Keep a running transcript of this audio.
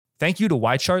Thank you to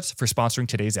YCharts for sponsoring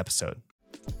today's episode.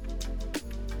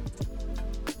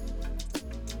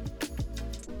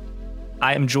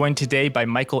 I am joined today by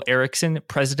Michael Ericson,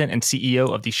 President and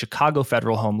CEO of the Chicago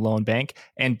Federal Home Loan Bank,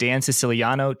 and Dan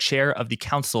Siciliano, Chair of the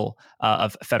Council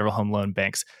of Federal Home Loan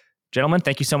Banks. Gentlemen,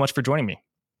 thank you so much for joining me.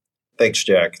 Thanks,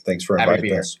 Jack. Thanks for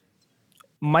inviting us.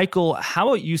 Michael, how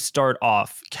about you start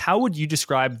off? How would you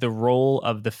describe the role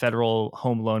of the Federal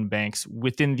Home Loan Banks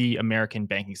within the American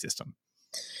banking system?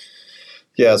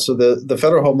 Yeah, so the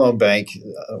Federal Home Loan Bank,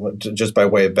 just by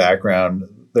way of background,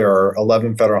 there are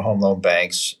 11 Federal Home Loan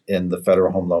Banks in the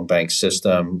Federal Home Loan Bank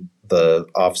system. The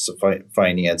Office of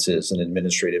Finance is an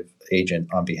administrative agent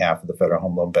on behalf of the Federal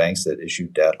Home Loan Banks that issue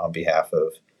debt on behalf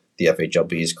of the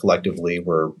FHLBs. Collectively,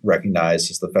 we're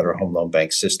recognized as the Federal Home Loan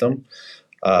Bank system.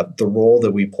 The role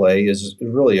that we play is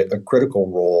really a critical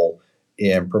role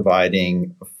in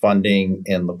providing funding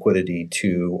and liquidity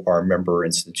to our member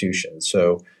institutions.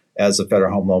 So as a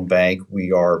Federal Home Loan Bank,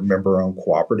 we are member-owned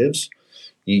cooperatives.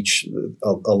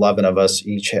 11 of us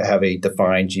each have a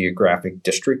defined geographic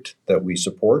district that we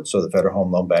support. So the Federal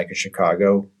Home Loan Bank of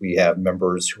Chicago, we have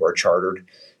members who are chartered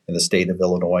in the state of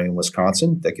Illinois and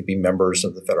Wisconsin that could be members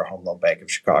of the Federal Home Loan Bank of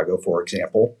Chicago, for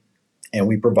example. And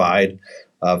we provide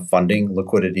funding,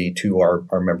 liquidity to our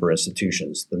member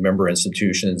institutions. The member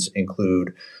institutions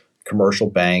include commercial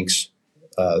banks,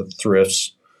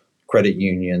 thrifts, credit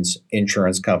unions,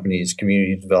 insurance companies,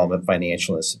 community development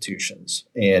financial institutions.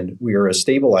 And we are a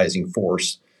stabilizing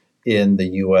force in the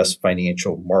U.S.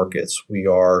 financial markets. We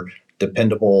are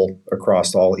dependable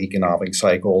across all economic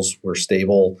cycles. We're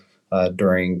stable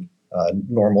during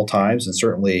normal times and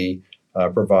certainly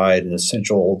provide an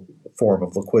essential form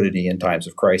of liquidity in times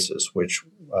of crisis, which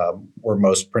were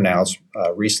most pronounced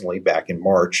recently back in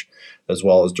March, as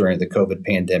well as during the COVID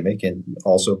pandemic and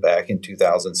also back in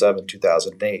 2007,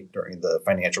 2008 during the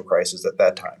financial crisis at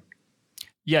that time.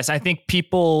 Yes, I think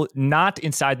people not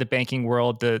inside the banking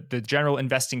world, the general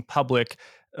investing public,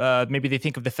 maybe they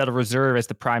think of the Federal Reserve as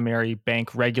the primary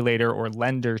bank regulator or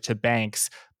lender to banks.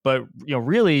 But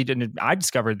really, and I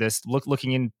discovered this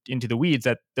looking into the weeds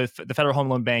that the Federal Home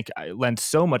Loan Bank lends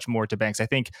so much more to banks. I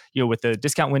think with the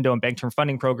discount window and bank term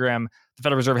funding program, the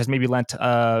Federal Reserve has maybe lent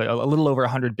a little over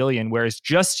 $100 billion, whereas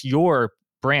just your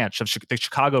branch of the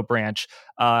Chicago branch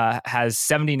has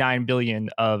 $79 billion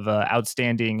of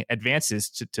outstanding advances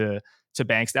to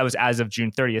banks. That was as of June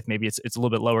 30th. Maybe it's a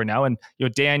little bit lower now. And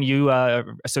Dan, you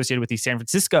associated with the San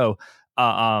Francisco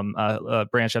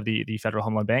branch of the Federal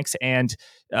Home Loan Banks, and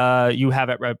you have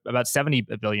about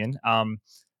 $70 billion.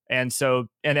 And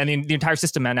then the entire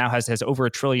system now has over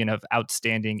 $1 trillion of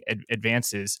outstanding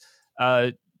advances.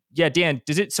 Dan,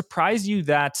 does it surprise you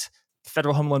that the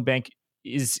Federal Home Loan Bank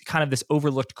is kind of this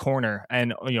overlooked corner,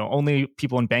 and only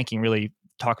people in banking really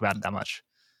talk about it that much?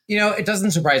 It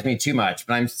doesn't surprise me too much,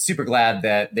 but I'm super glad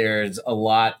that there's a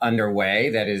lot underway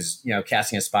that is,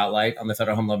 casting a spotlight on the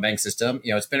Federal Home Loan Bank system.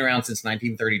 It's been around since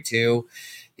 1932.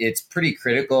 It's pretty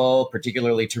critical,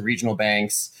 particularly to regional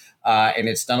banks, and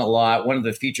it's done a lot. One of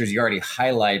the features you already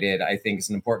highlighted, I think, is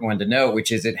an important one to note,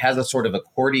 which is it has a sort of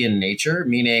accordion nature,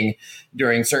 meaning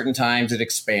during certain times it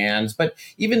expands, but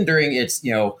even during its,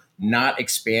 not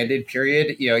expanded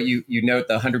period, you note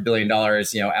the $100 billion,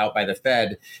 out by the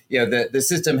Fed, the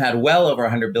system had well over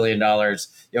 $100 billion,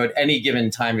 at any given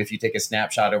time, if you take a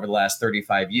snapshot over the last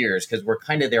 35 years, because we're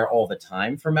kind of there all the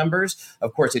time for members.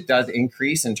 Of course, it does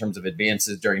increase in terms of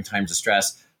advances during times of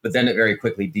stress, but then it very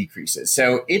quickly decreases.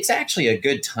 So it's actually a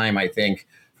good time, I think,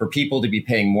 for people to be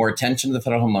paying more attention to the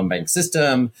Federal Home Loan Bank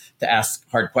system, to ask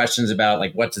hard questions about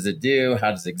what does it do? How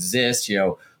does it exist?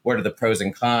 What are the pros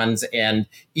and cons? And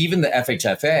even the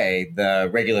FHFA, the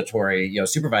regulatory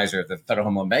supervisor of the Federal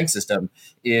Home Loan Bank system,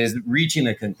 is reaching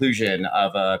the conclusion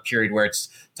of a period where it's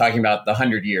talking about the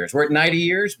 100 years. We're at 90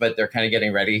 years, but they're kind of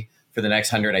getting ready for the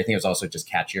next 100. I think it was also just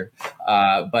catchier.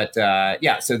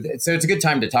 So it's a good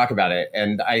time to talk about it.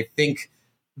 And I think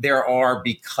there are,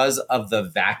 because of the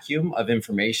vacuum of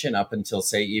information up until,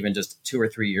 say, even just 2 or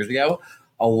 3 years ago,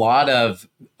 a lot of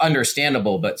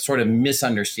understandable but sort of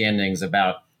misunderstandings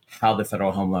about how the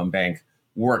Federal Home Loan Bank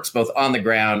works, both on the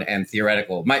ground and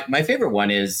theoretical. My favorite one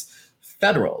is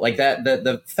federal, like that.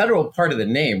 The federal part of the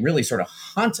name really sort of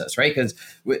haunts us, right? Because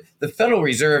the Federal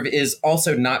Reserve is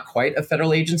also not quite a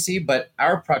federal agency, but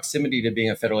our proximity to being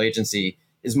a federal agency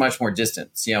is much more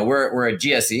distant. We're a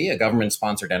GSE, a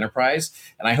government-sponsored enterprise,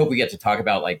 and I hope we get to talk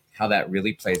about how that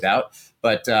really plays out.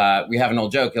 But we have an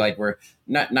old joke, we're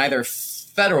neither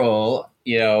federal,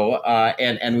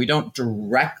 and we don't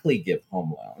directly give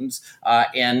home loans.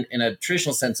 And in a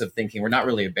traditional sense of thinking, we're not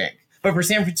really a bank. But for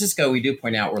San Francisco, we do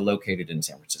point out we're located in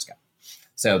San Francisco.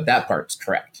 So that part's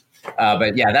correct.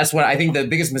 But yeah, that's what I think the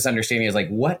biggest misunderstanding is, like,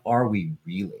 what are we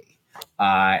really?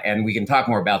 And we can talk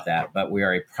more about that, but we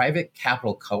are a private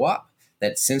capital co-op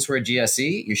that, since we're a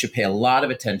GSE, you should pay a lot of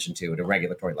attention to at a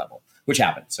regulatory level, which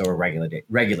happens. So we're a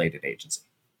regulated agency.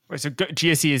 So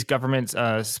GSE is government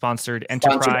sponsored Sponsored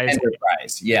enterprise.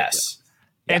 enterprise, yes.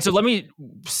 Yeah. And so let me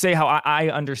say how I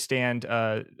understand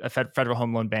a federal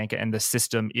home loan bank and the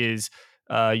system is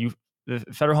the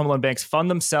federal home loan banks fund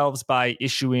themselves by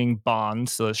issuing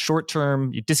bonds, so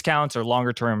short-term discounts or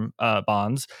longer-term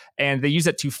bonds, and they use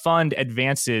it to fund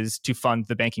advances to fund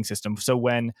the banking system. So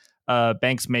when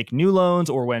banks make new loans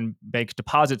or when bank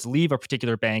deposits leave a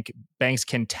particular bank, banks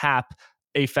can tap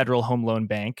a federal home loan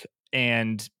bank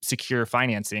and secure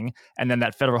financing, and then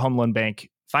that federal home loan bank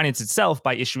finance itself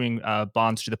by issuing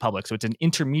bonds to the public. So it's an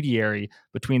intermediary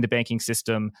between the banking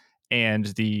system and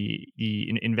the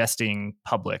investing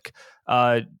public.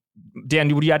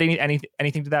 Dan, would you add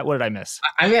anything to that? What did I miss?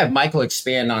 I'm going to have Michael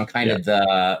expand on kind of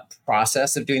the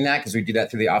process of doing that, because we do that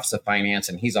through the Office of Finance,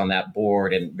 and he's on that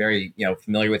board and very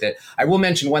familiar with it. I will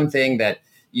mention one thing that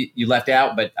you left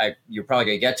out, but you're probably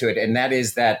going to get to it, and that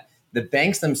is that the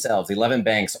banks themselves, the 11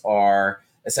 banks, are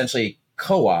essentially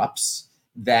co-ops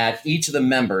that each of the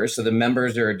members, so the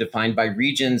members are defined by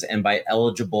regions and by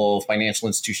eligible financial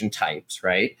institution types,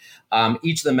 right?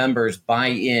 Each of the members buy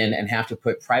in and have to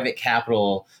put private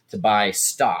capital to buy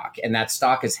stock, and that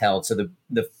stock is held. So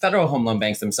the federal home loan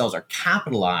banks themselves are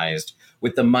capitalized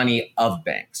with the money of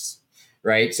banks,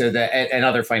 right? So and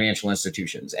other financial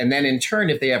institutions. And then in turn,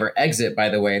 if they ever exit, by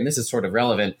the way, and this is sort of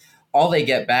relevant, all they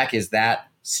get back is that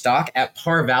stock at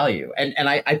par value. And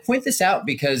I point this out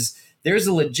because there's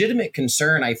a legitimate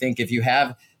concern, I think, if you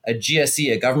have a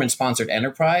GSE, a government-sponsored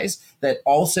enterprise, that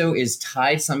also is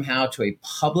tied somehow to a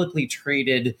publicly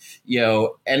traded,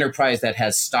 enterprise that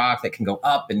has stock that can go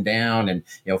up and down and,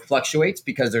 fluctuates,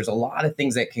 because there's a lot of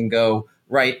things that can go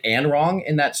right and wrong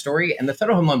in that story. And the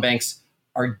federal home loan banks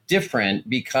are different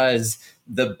because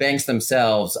the banks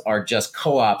themselves are just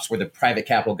co-ops where the private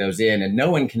capital goes in, and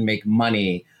no one can make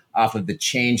money off of the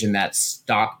change in that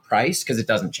stock price, because it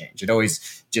doesn't change. It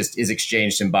always just is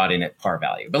exchanged and bought in at par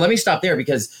value. But let me stop there,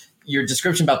 because your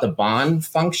description about the bond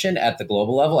function at the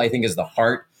global level, I think, is the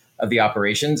heart of the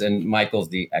operations, and Michael's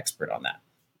the expert on that.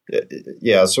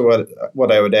 Yeah. So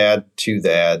what I would add to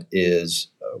that is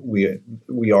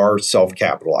we are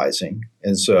self-capitalizing,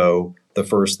 and so the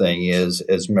first thing is,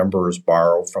 as members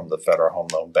borrow from the federal home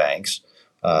loan banks,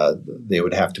 they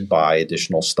would have to buy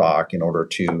additional stock in order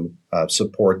to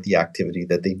support the activity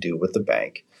that they do with the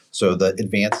bank. So the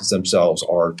advances themselves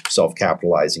are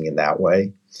self-capitalizing in that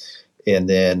way. And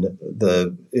then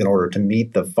in order to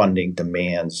meet the funding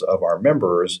demands of our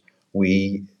members,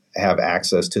 we have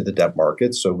access to the debt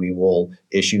markets. So we will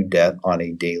issue debt on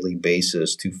a daily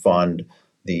basis to fund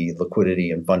the liquidity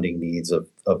and funding needs of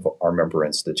our member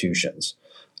institutions.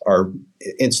 Our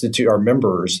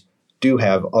members do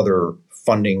have other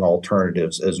funding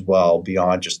alternatives as well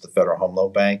beyond just the Federal Home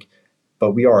Loan Bank,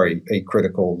 but we are a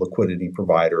critical liquidity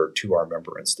provider to our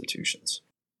member institutions.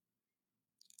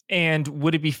 And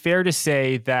would it be fair to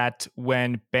say that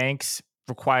when banks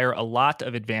require a lot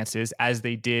of advances, as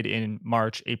they did in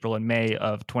March, April, and May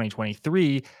of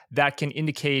 2023, that can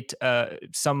indicate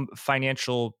some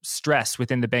financial stress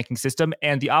within the banking system?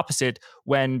 And the opposite,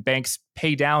 when banks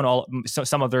pay down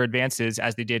some of their advances,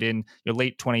 as they did in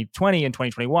late 2020 and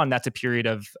 2021, that's a period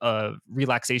of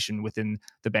relaxation within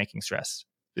the banking system.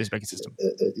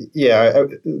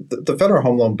 The federal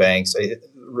home loan banks,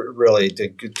 really,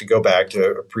 to go back to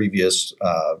a previous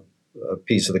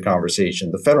piece of the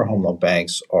conversation, the federal home loan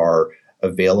banks are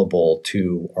available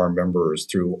to our members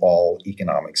through all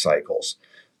economic cycles,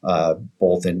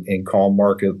 both in calm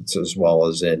markets as well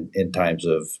as in times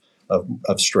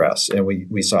of stress. And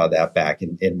we saw that back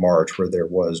in March, where there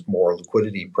was more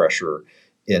liquidity pressure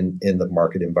in the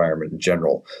market environment in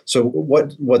general. So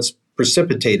what's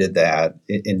precipitated that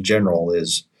in general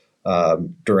is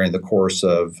during the course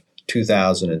of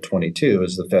 2022,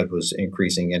 as the Fed was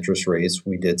increasing interest rates,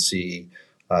 we did see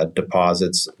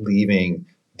deposits leaving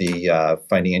the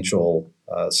financial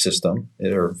system,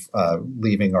 or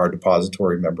leaving our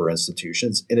depository member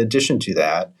institutions. In addition to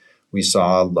that, we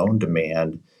saw loan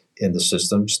demand in the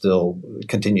system still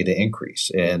continue to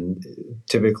increase. And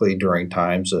typically during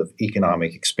times of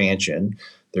economic expansion,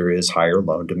 there is higher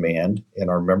loan demand, and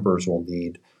our members will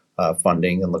need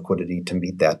funding and liquidity to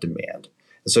meet that demand.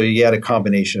 So you had a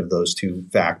combination of those two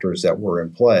factors that were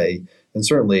in play, and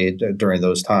certainly during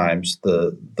those times,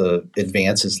 the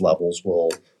advances levels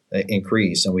will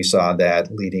increase, and we saw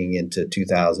that leading into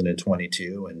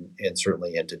 2022 and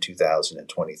certainly into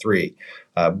 2023.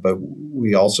 But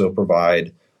we also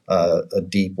provide a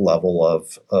deep level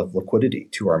of liquidity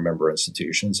to our member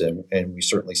institutions. And we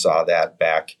certainly saw that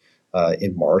back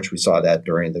in March. We saw that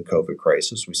during the COVID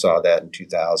crisis. We saw that in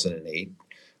 2008.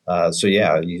 So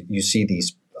yeah, you see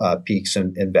these peaks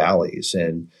and valleys,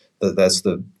 and that's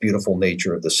the beautiful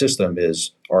nature of the system.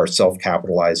 Is our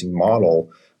self-capitalizing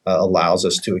model allows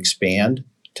us to expand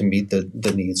to meet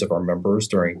the needs of our members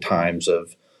during times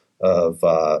of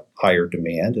higher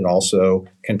demand, and also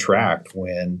contract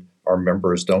when our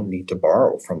members don't need to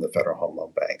borrow from the Federal Home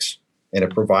Loan Banks. And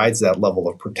it provides that level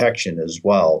of protection as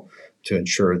well to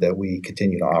ensure that we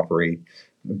continue to operate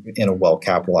in a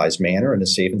well-capitalized manner, in a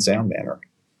safe and sound manner.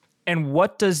 And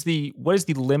what is the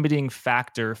limiting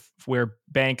factor where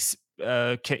banks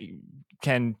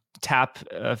can tap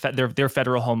their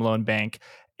Federal Home Loan Bank?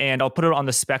 And I'll put it on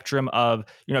the spectrum of,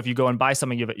 if you go and buy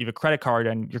something, you have a credit card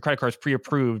and your credit card is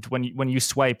pre-approved. When you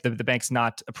swipe, the bank's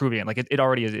not approving it. Like it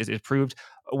already is approved.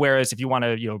 Whereas if you want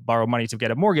to borrow money to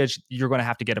get a mortgage, you're going to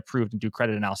have to get approved and do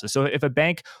credit analysis. So if a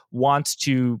bank wants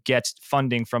to get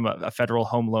funding from a Federal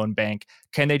Home Loan Bank,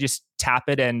 can they just tap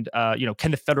it? And can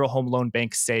the Federal Home Loan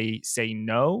Bank say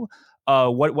no?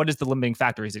 What is the limiting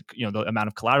factor? Is it the amount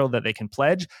of collateral that they can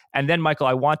pledge? And then, Michael,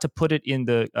 I want to put it in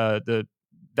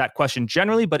that question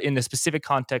generally, but in the specific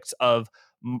context of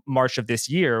March of this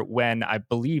year, when I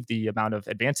believe the amount of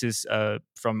advances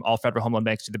from all Federal Home Loan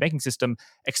Banks to the banking system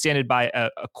extended by a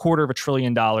 $250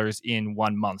 billion in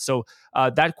 1 month. So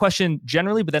that question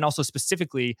generally, but then also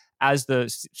specifically as the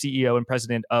CEO and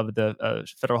president of the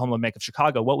Federal Home Loan Bank of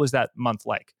Chicago, what was that month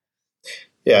like?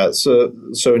 Yeah, so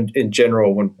in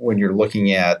general, when you're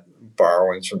looking at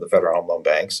borrowings from the Federal Home Loan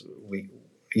Banks,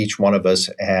 each one of us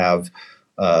have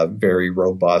very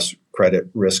robust credit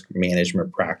risk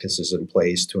management practices in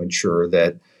place to ensure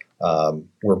that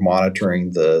we're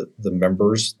monitoring the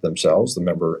members themselves, the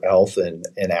member health and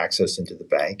access into the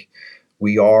bank.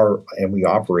 We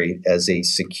operate as a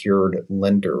secured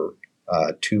lender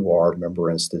to our member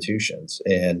institutions.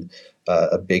 And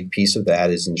a big piece of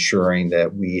that is ensuring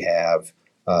that we have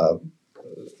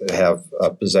a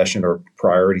possession or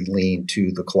priority lien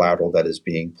to the collateral that is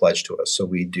being pledged to us. So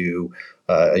we do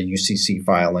a UCC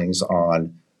filings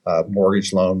on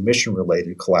mortgage loan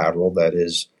mission-related collateral that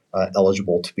is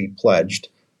eligible to be pledged,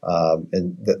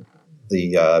 and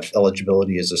the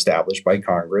eligibility is established by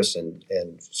Congress and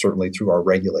certainly through our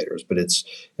regulators. But it's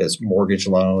mortgage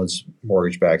loans,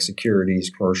 mortgage-backed securities,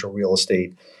 commercial real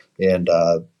estate, and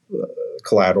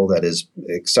collateral that is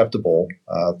acceptable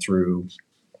through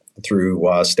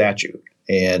statute.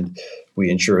 And we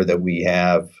ensure that we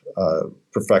have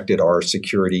perfected our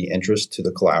security interest to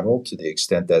the collateral to the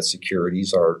extent that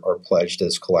securities are pledged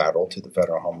as collateral to the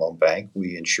Federal Home Loan Bank.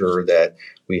 We ensure that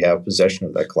we have possession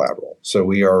of that collateral. So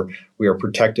we are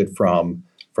protected from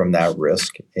that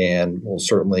risk, and we'll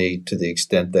certainly, to the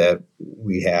extent that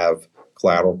we have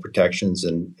collateral protections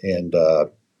and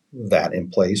that in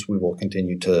place, we will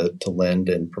continue to lend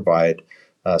and provide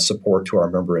support to our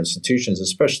member institutions,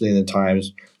 especially in the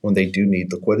times when they do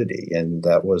need liquidity. And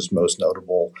that was most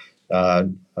notable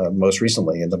most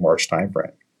recently in the March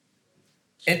timeframe.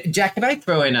 And Jack, can I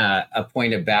throw in a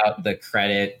point about the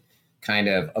credit kind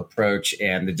of approach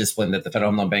and the discipline that the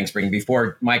Federal Home Loan Banks bring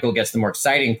before Michael gets the more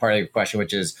exciting part of your question,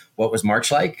 which is what was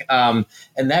March like? And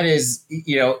that is,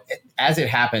 as it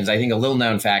happens, I think a little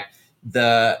known fact,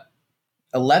 the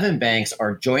 11 banks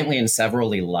are jointly and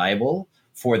severally liable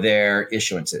for their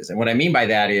issuances. And what I mean by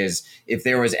that is if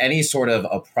there was any sort of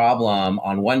a problem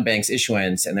on one bank's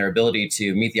issuance and their ability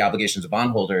to meet the obligations of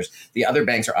bondholders, the other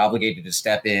banks are obligated to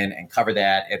step in and cover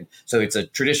that. And so it's a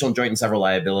traditional joint and several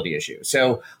liability issue.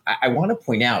 So I want to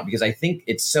point out, because I think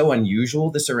it's so unusual,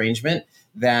 this arrangement,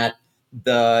 that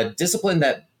the discipline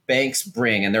that banks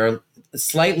bring, and there are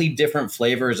slightly different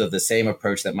flavors of the same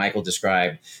approach that Michael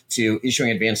described to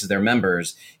issuing advances to their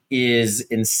members, is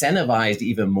incentivized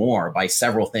even more by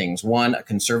several things. One, a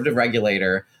conservative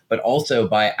regulator, but also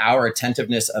by our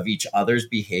attentiveness of each other's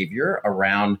behavior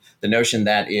around the notion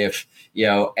that if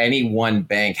any one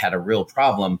bank had a real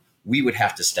problem, we would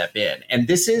have to step in. And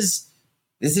this is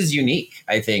unique,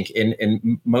 I think,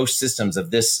 in most systems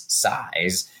of this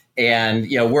size. And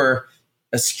we're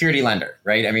a security lender,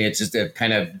 right? I mean, it's just a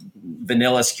kind of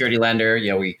vanilla security lender.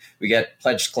 We get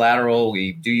pledged collateral,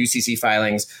 we do UCC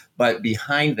filings, but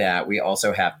behind that, we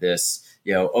also have this,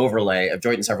 overlay of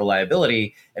joint and several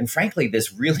liability, and frankly,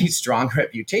 this really strong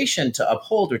reputation to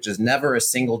uphold, which is never a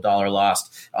single dollar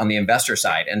lost on the investor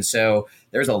side. And so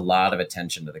there's a lot of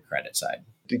attention to the credit side.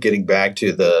 Getting back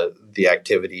to the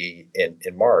activity in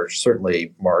March,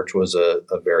 certainly March was a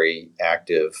very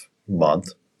active month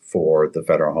for the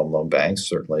Federal Home Loan Banks,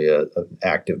 certainly an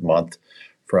active month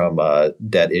a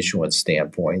debt issuance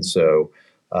standpoint. So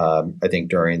I think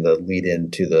during the lead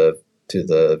in to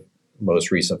the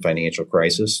most recent financial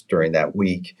crisis, during that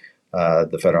week,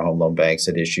 the Federal Home Loan Banks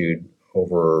had issued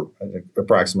over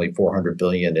approximately $400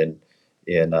 billion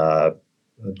in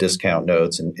discount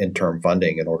notes and term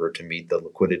funding in order to meet the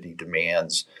liquidity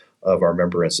demands of our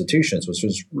member institutions, which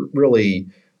was really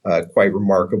quite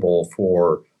remarkable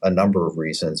for a number of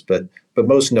reasons. But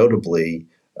most notably,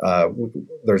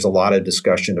 there's a lot of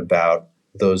discussion about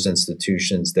those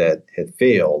institutions that had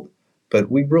failed, but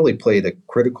we really played a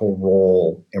critical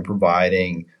role in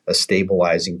providing a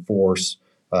stabilizing force,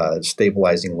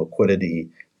 stabilizing liquidity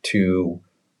to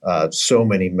so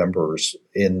many members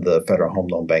in the Federal Home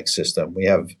Loan Bank system. We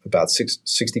have about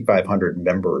 6,500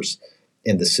 members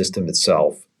in the system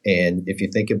itself. And if you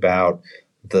think about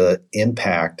the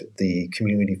impact the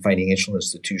community financial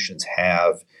institutions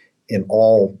have in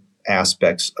all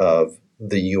aspects of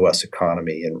the U.S.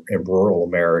 economy and rural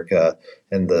America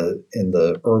and in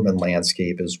the urban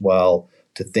landscape as well,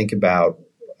 to think about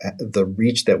the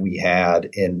reach that we had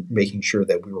in making sure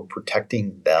that we were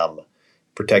protecting them,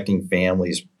 protecting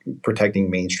families, protecting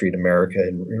Main Street America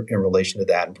in relation to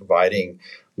that, and providing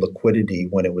liquidity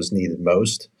when it was needed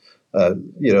most.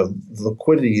 The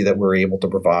liquidity that we're able to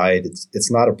provide,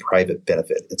 it's not a private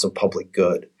benefit, it's a public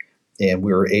good. And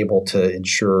we were able to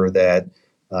ensure that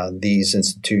these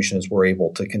institutions were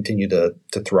able to continue to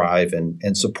thrive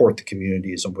and support the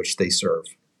communities in which they serve.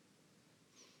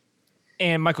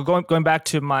 And Michael, going back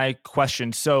to my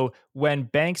question, so when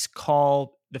banks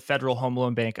call the Federal Home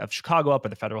Loan Bank of Chicago up or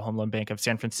the Federal Home Loan Bank of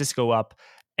San Francisco up,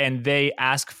 and they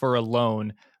ask for a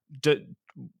loan,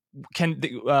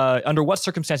 under what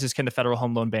circumstances can the Federal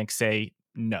Home Loan Bank say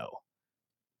no?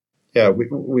 Yeah,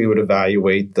 we would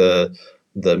evaluate the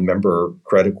member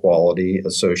credit quality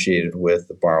associated with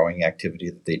the borrowing activity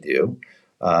that they do.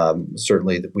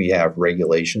 Certainly, we have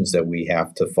regulations that we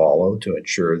have to follow to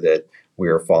ensure that we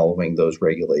are following those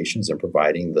regulations and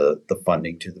providing the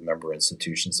funding to the member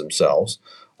institutions themselves.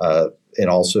 And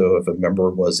also, if a member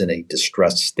was in a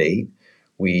distressed state,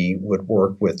 we would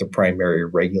work with the primary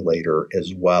regulator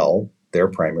as well, their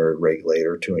primary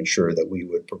regulator, to ensure that we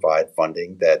would provide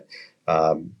funding that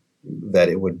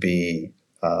it would be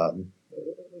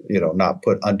not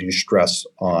put undue stress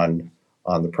on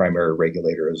the primary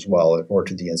regulator as well, or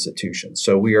to the institution.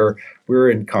 So we're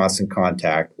in constant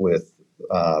contact with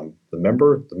the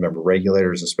member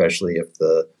regulators, especially if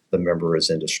the member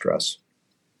is in distress.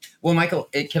 Well, Michael,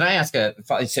 can I ask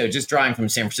so just drawing from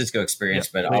San Francisco experience,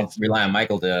 but please. I'll rely on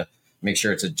Michael to make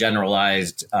sure it's a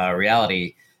generalized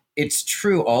reality. It's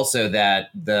true also that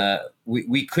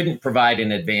we couldn't provide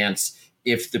in advance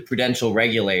if the prudential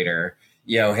regulator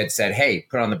had said, hey,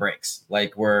 put on the brakes.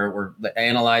 Like we're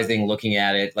analyzing, looking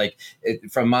at it.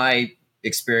 From my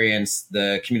experience,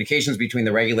 the communications between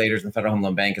the regulators and the Federal Home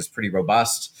Loan Bank is pretty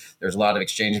robust. There's a lot of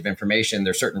exchange of information.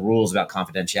 There's certain rules about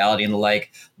confidentiality and the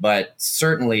like. But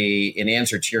certainly, in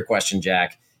answer to your question,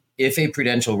 Jack, if a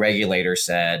prudential regulator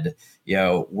said,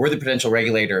 we're the prudential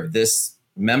regulator of this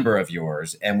member of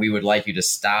yours, and we would like you to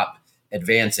stop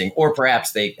advancing, or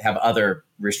perhaps they have other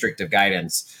restrictive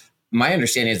guidance, my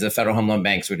understanding is the Federal Home Loan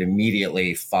Banks would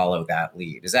immediately follow that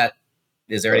lead. Is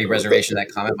there any reservation to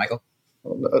that comment, Michael?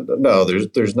 No,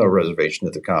 there's no reservation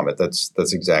to the comment.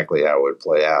 That's exactly how it would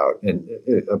play out. And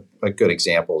a good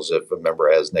example is if a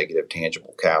member has negative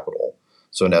tangible capital.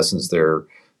 So in essence, their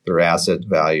asset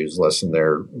values less than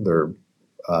the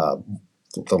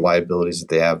liabilities that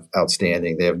they have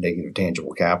outstanding. They have negative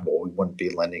tangible capital. We wouldn't be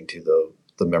lending to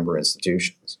the member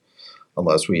institutions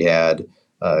unless we had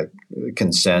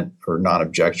consent or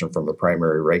non-objection from the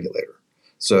primary regulator.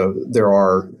 So there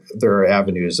are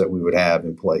avenues that we would have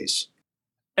in place.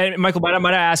 And Michael,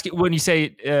 might I ask, when you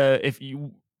say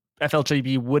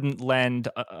FLJB wouldn't lend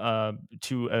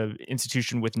to an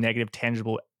institution with negative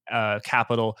tangible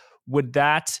capital, would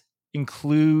that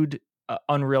include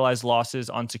unrealized losses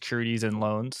on securities and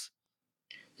loans?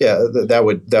 Yeah, that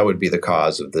would be the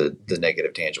cause of the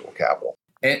negative tangible capital.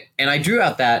 And I drew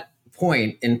out that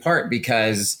point in part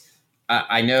because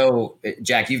I know,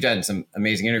 Jack, you've done some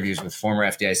amazing interviews with former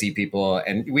FDIC people,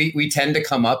 and we tend to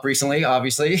come up recently,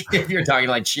 obviously, if you're talking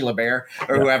like Sheila Bair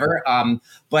or whoever.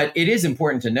 But it is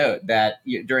important to note that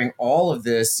during all of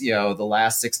this, the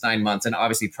last 6-9 months, and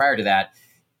obviously prior to that,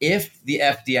 if the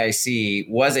FDIC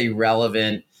was a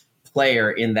relevant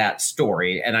player in that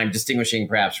story, and I'm distinguishing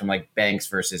perhaps from like banks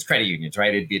versus credit unions,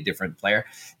 right? It'd be a different player.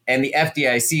 And the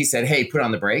FDIC said, hey, put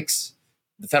on the brakes,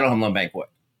 the Federal Home Loan Bank would.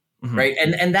 Mm-hmm. Right.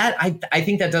 And that I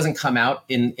think that doesn't come out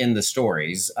in the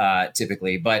stories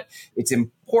typically, but it's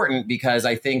important because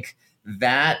I think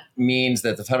that means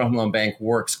that the Federal Home Loan Bank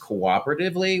works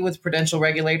cooperatively with prudential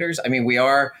regulators. I mean, we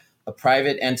are a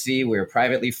private entity, we're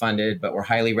privately funded, but we're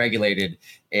highly regulated.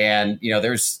 And,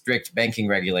 there's strict banking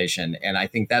regulation. And I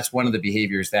think that's one of the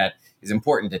behaviors that is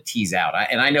important to tease out.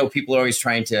 And I know people are always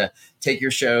trying to take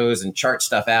your shows and chart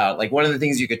stuff out. Like, one of the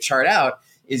things you could chart out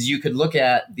is you could look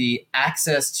at the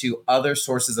access to other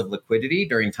sources of liquidity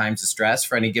during times of stress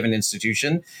for any given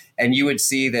institution. And you would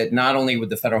see that not only would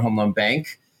the Federal Home Loan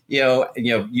Bank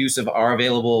use of our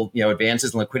available,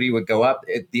 advances and liquidity would go up.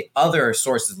 The other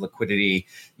sources of liquidity,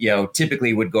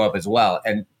 typically would go up as well.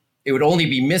 And it would only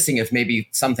be missing if maybe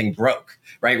something broke,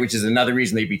 right? Which is another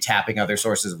reason they'd be tapping other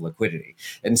sources of liquidity.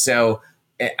 And so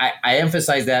I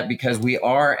emphasize that because we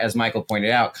are, as Michael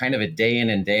pointed out, kind of a day in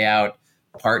and day out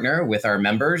partner with our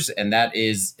members, and that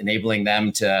is enabling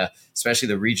them to, especially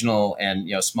the regional and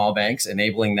small banks,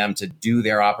 enabling them to do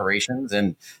their operations.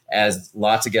 And as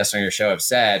lots of guests on your show have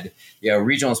said,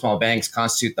 regional and small banks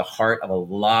constitute the heart of a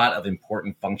lot of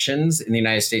important functions in the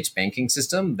United States banking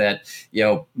system that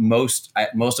most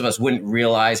of us wouldn't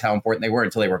realize how important they were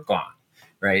until they were gone,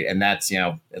 right? And that's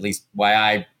at least why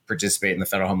I participate in the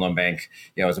Federal Home Loan Bank,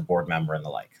 as a board member and the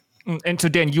like. And so,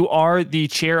 Dan, you are the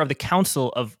chair of the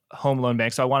Council of Home Loan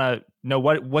Banks. So I want to know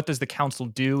what does the council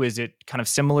do? Is it kind of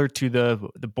similar to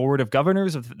the board of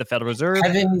governors of the Federal Reserve?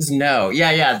 Heavens, no.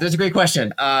 Yeah. That's a great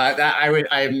question. I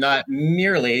am not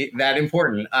nearly that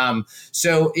important.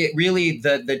 So it really,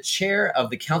 the chair of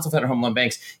the Council of Federal Home Loan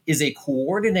Banks is a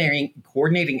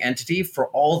coordinating entity for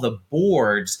all the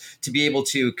boards to be able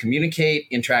to communicate,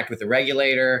 interact with the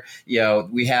regulator.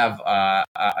 We have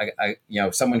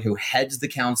someone who heads the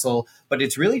council, but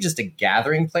it's really just a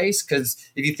gathering place. Because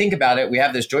if you think about it, we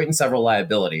have this joint and several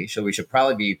liability, so we should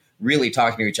probably be really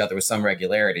talking to each other with some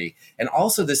regularity. And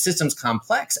also the system's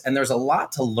complex, and there's a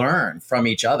lot to learn from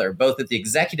each other, both at the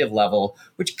executive level,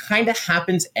 which kind of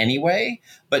happens anyway,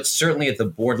 but certainly at the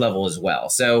board level as well.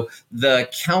 So the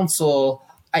council,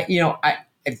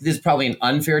 this is probably an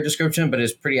unfair description, but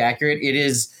it's pretty accurate. It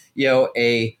is,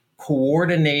 a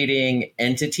coordinating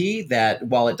entity that,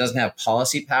 while it doesn't have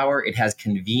policy power, it has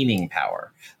convening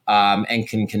power, and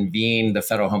can convene the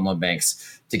Federal Home Loan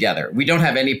Banks together. We don't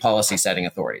have any policy setting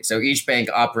authority. So each bank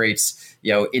operates,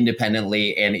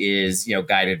 independently and is,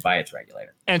 guided by its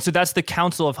regulator. And so that's the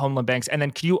Council of Home Loan Banks. And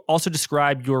then can you also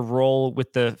describe your role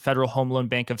with the Federal Home Loan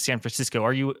Bank of San Francisco?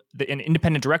 Are you an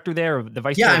independent director there, or the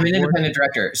vice chair? Yeah, I'm an independent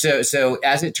director. So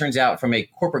as it turns out, from a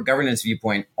corporate governance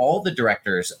viewpoint, all the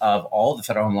directors of all the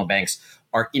Federal Home Loan Banks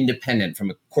are independent from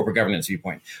a corporate governance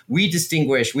viewpoint. We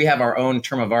have our own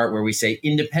term of art where we say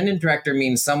independent director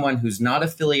means someone who's not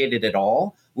affiliated at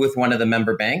all with one of the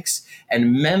member banks,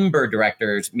 and member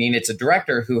directors mean it's a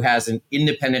director who has an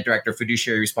independent director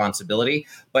fiduciary responsibility,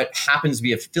 but happens to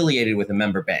be affiliated with a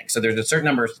member bank. So there's a certain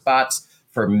number of spots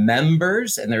for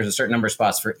members, and there's a certain number of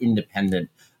spots for independent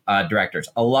directors.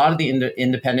 A lot of the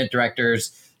independent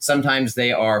directors, sometimes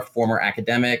they are former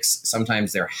academics,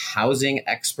 sometimes they're housing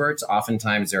experts,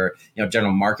 oftentimes they're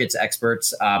general markets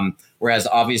experts, whereas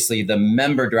obviously the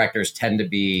member directors tend to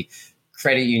be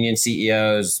credit union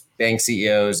CEOs, bank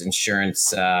CEOs,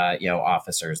 insurance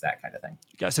officers, that kind of thing.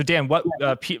 Yeah. So Dan, what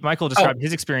Michael described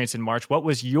his experience in March. What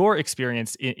was your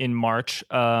experience in March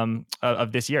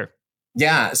of this year?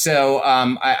 Yeah, so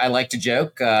I like to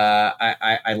joke.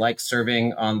 I like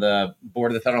serving on the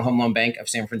board of the Federal Home Loan Bank of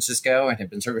San Francisco, and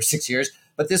have been serving for 6 years.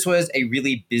 But this was a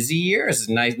really busy year, is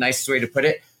the nicest way to put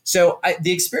it. So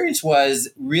the experience was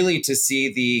really to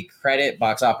see the credit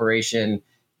box operation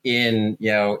in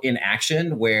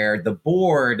action, where the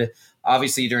board,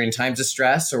 obviously during times of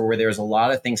stress or where there's a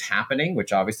lot of things happening,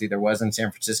 which obviously there was in San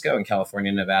Francisco and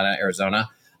California, Nevada, Arizona,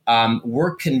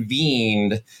 were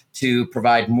convened to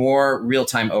provide more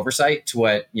real-time oversight to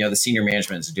what the senior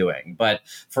management is doing. But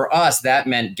for us, that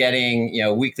meant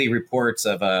getting weekly reports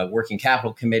of a working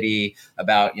capital committee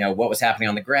about what was happening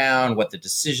on the ground, what the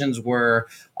decisions were,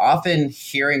 often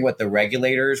hearing what the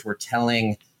regulators were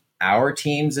telling our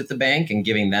teams at the bank and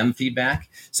giving them feedback.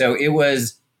 So it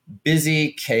was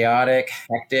busy, chaotic,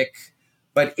 hectic.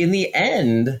 But in the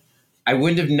end, I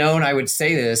wouldn't have known I would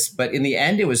say this, but in the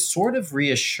end, it was sort of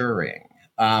reassuring.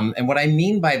 And what I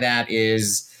mean by that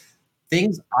is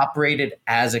things operated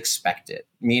as expected,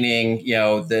 meaning,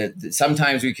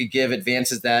 sometimes we could give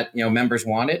advances that, members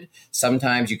wanted.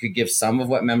 Sometimes you could give some of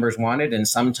what members wanted. And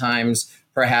sometimes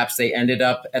perhaps they ended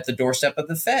up at the doorstep of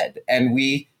the Fed. And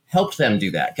we helped them do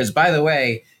that. Because, by the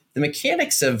way, the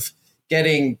mechanics of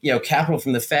getting, capital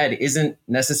from the Fed isn't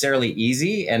necessarily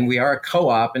easy. And we are a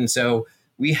co-op. And so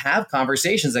we have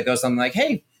conversations that go something like,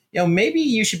 hey, maybe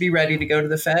you should be ready to go to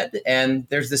the Fed. And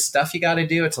there's this stuff you got to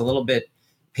do. It's a little bit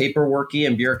paperworky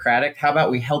and bureaucratic. How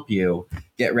about we help you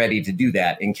get ready to do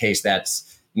that in case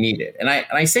that's needed? And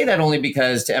I say that only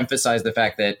because to emphasize the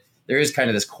fact that there is kind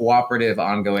of this cooperative,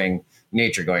 ongoing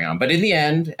nature going on. But in the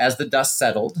end, as the dust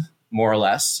settled, more or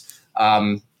less,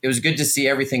 it was good to see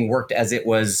everything worked as it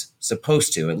was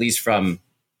supposed to, at least from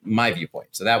my viewpoint.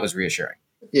 So that was reassuring.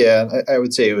 Yeah, I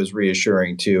would say it was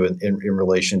reassuring too in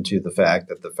relation to the fact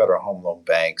that the Federal Home Loan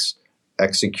banks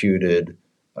executed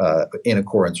in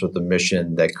accordance with the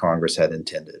mission that Congress had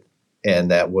intended.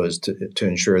 And that was to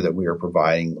ensure that we are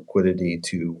providing liquidity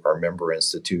to our member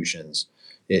institutions.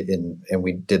 And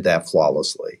we did that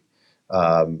flawlessly.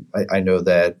 I know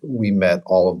that we met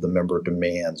all of the member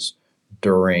demands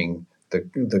during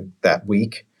that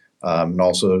week. And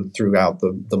also throughout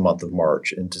the month of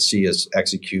March. And to see us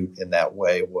execute in that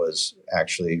way was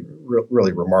actually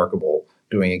really remarkable,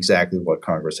 doing exactly what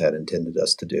Congress had intended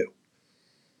us to do.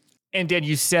 And Dan,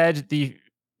 you said the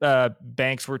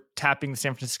banks were tapping the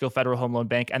San Francisco Federal Home Loan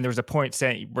Bank, and there was a point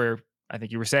saying where I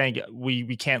think you were saying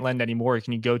we can't lend anymore.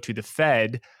 Can you go to the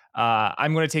Fed?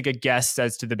 I'm going to take a guess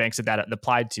as to the banks that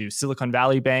applied to: Silicon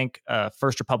Valley Bank,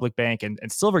 First Republic Bank, and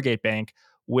Silvergate Bank,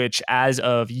 which as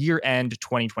of year-end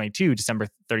 2022, December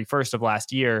 31st of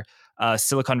last year,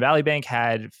 Silicon Valley Bank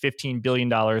had $15 billion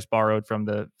borrowed from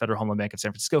the Federal Home Loan Bank of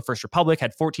San Francisco. First Republic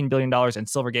had $14 billion, and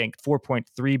Silvergate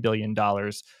 $4.3 billion.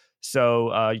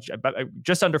 So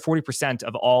just under 40%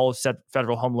 of all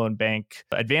Federal Home Loan Bank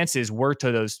advances were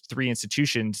to those three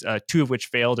institutions, two of which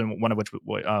failed and one of which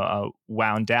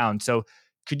wound down. So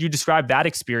could you describe that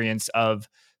experience of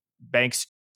banks'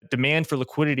 demand for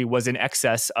liquidity was in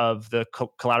excess of the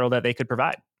collateral that they could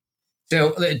provide?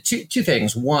 So two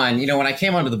things. One, when I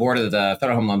came onto the board of the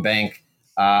Federal Home Loan Bank,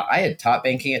 I had taught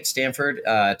banking at Stanford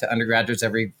to undergraduates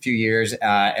every few years.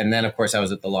 And then, of course, I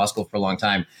was at the law school for a long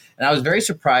time. And I was very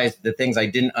surprised at the things I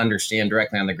didn't understand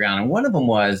directly on the ground. And one of them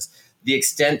was the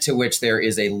extent to which there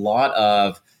is a lot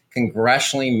of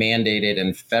congressionally mandated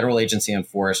and federal agency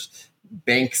enforced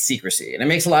bank secrecy. And it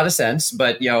makes a lot of sense.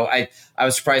 But, I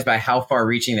was surprised by how far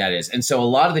reaching that is. And so a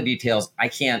lot of the details I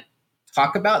can't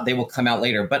talk about. They will come out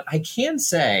later. But I can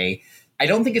say, I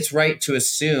don't think it's right to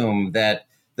assume that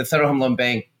the Federal Home Loan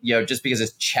Bank, just because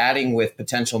it's chatting with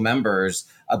potential members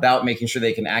about making sure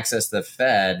they can access the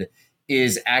Fed,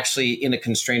 is actually in a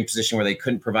constrained position where they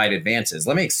couldn't provide advances.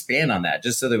 Let me expand on that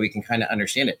just so that we can kind of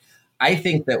understand it. I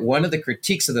think that one of the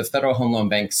critiques of the Federal Home Loan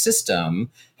Bank system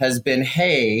has been,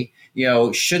 hey,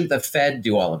 shouldn't the Fed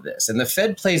do all of this? And the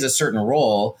Fed plays a certain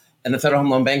role, and the Federal Home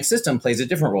Loan Bank system plays a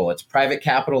different role. It's private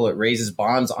capital. It raises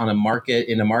bonds on a market,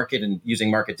 and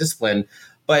using market discipline.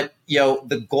 But,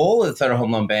 the goal of the Federal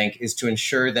Home Loan Bank is to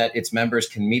ensure that its members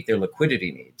can meet their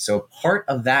liquidity needs. So part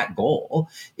of that goal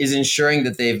is ensuring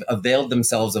that they've availed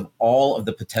themselves of all of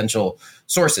the potential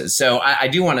sources. So I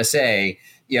do want to say,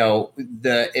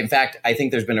 in fact, I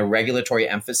think there's been a regulatory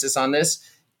emphasis on this.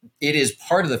 It is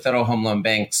part of the Federal Home Loan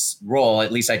Bank's role,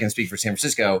 at least I can speak for San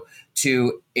Francisco,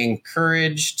 to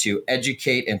encourage, to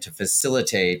educate, and to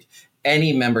facilitate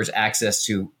any member's access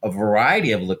to a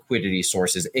variety of liquidity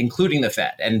sources, including the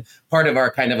Fed. And part of our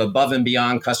kind of above and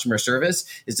beyond customer service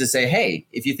is to say, hey,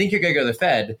 if you think you're going to go to the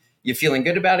Fed, you feeling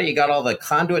good about it, you got all the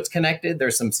conduits connected,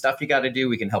 there's some stuff you got to do,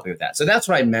 we can help you with that. So that's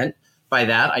what I meant by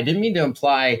that. I didn't mean to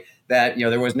imply that,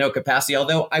 there was no capacity,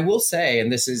 although I will say,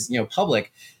 and this is,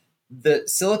 public, the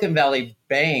Silicon Valley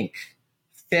Bank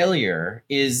failure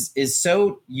is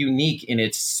so unique in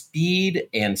its speed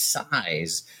and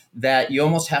size that you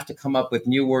almost have to come up with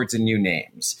new words and new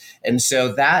names. And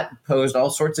so that posed all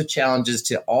sorts of challenges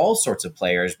to all sorts of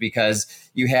players, because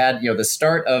you had, the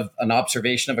start of an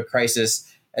observation of a crisis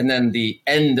and then the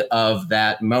end of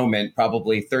that moment,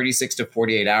 probably 36 to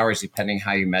 48 hours, depending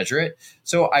how you measure it.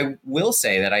 So I will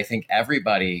say that I think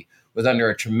everybody was under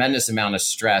a tremendous amount of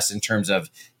stress in terms of,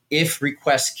 if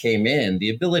requests came in, the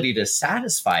ability to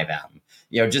satisfy them,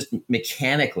 just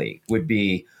mechanically would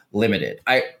be limited.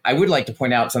 I would like to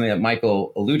point out something that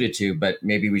Michael alluded to, but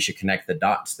maybe we should connect the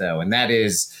dots though. And that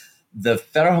is the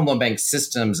Federal Home Loan Bank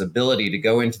system's ability to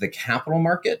go into the capital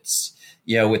markets,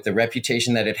 with the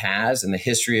reputation that it has and the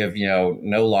history of,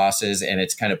 no losses and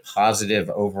its kind of positive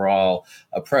overall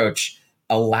approach,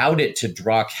 allowed it to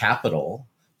draw capital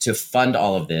to fund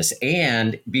all of this.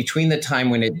 And between the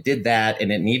time when it did that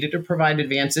and it needed to provide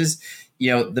advances,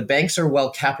 the banks are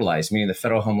well capitalized, meaning the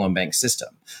Federal Home Loan Bank system.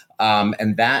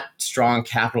 And that strong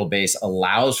capital base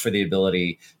allows for the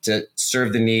ability to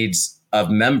serve the needs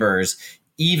of members,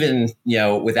 even,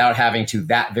 without having to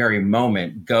that very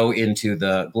moment go into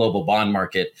the global bond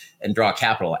market and draw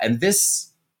capital. And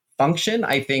this function,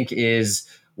 I think, is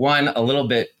one, a little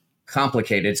bit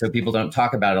complicated, so people don't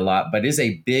talk about it a lot, but is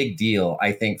a big deal,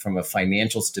 I think, from a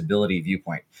financial stability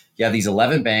viewpoint. You have these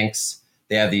 11 banks,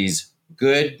 they have these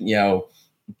good,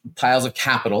 piles of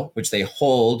capital, which they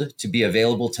hold to be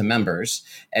available to members.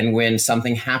 And when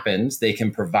something happens, they can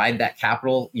provide that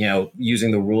capital,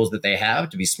 using the rules that they have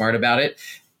to be smart about it.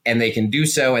 And they can do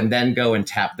so and then go and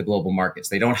tap the global markets.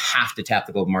 They don't have to tap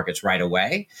the global markets right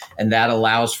away. And that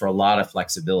allows for a lot of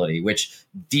flexibility, which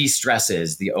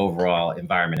de-stresses the overall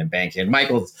environment in banking. And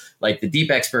Michael's like the deep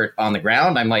expert on the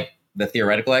ground. I'm like the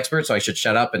theoretical expert, so I should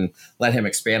shut up and let him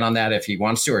expand on that if he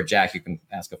wants to. Or Jack, you can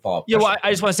ask a follow-up question. Well,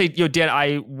 I just want to say, Dan,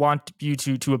 I want you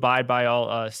to abide by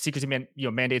all secrecy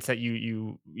mandates that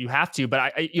you have to.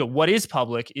 But what is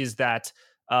public is that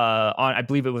on, I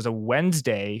believe it was a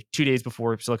Wednesday, 2 days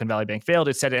before Silicon Valley Bank failed,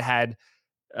 it said it had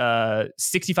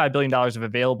 $65 billion of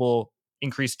available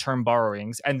increased term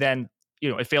borrowings, and then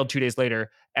it failed 2 days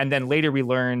later. And then later we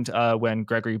learned when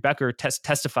Gregory Becker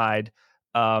testified.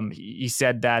 He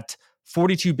said that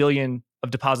 42 billion of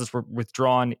deposits were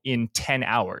withdrawn in 10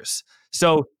 hours.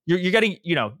 So you're getting,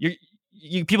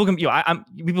 people can,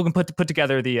 people can put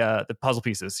together the puzzle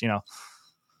pieces,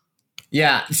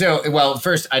 Yeah. So, well,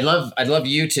 first, I'd love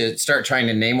you to start trying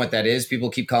to name what that is. People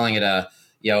keep calling it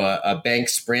a bank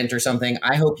sprint or something.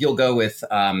 I hope you'll go with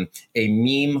a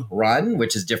meme run,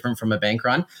 which is different from a bank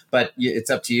run, but it's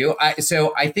up to you.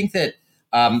 So I think that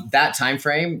that time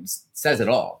frame says it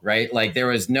all, right? Like there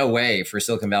was no way for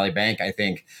Silicon Valley Bank, I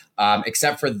think,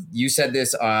 except for you said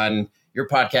this on your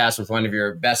podcast with one of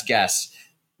your best guests.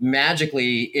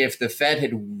 Magically, if the Fed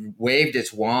had waved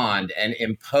its wand and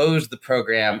imposed the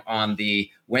program on the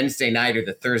Wednesday night or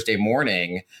the Thursday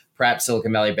morning, perhaps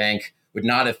Silicon Valley Bank would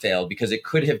not have failed because it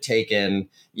could have taken,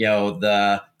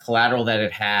 the collateral that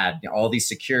it had, all these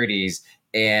securities,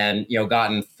 and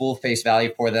gotten full face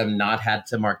value for them, not had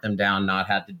to mark them down, not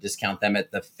had to discount them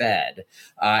at the Fed,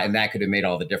 and that could have made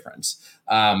all the difference.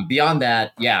 Beyond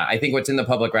that, I think what's in the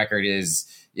public record is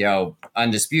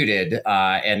undisputed,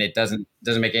 and it doesn't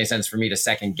make any sense for me to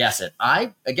second guess it.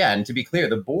 Again, to be clear,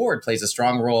 the board plays a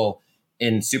strong role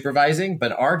in supervising,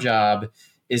 but our job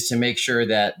is to make sure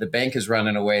that the bank is run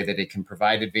in a way that it can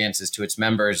provide advances to its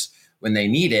members when they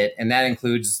need it, and that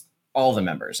includes all the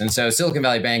members. And so Silicon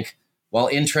Valley Bank, while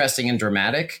interesting and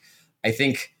dramatic, I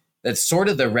think that's sort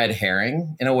of the red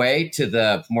herring in a way to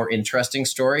the more interesting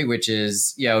story, which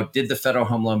is, did the federal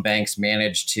home loan banks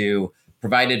manage to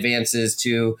provide advances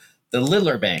to the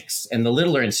littler banks and the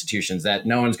littler institutions that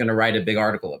no one's going to write a big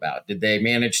article about? Did they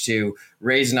manage to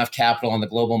raise enough capital on the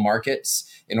global markets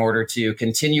in order to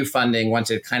continue funding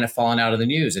once it kind of fallen out of the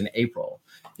news in April?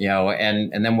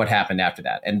 And then what happened after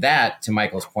that? And that, to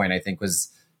Michael's point, I think was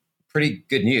pretty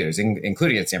good news,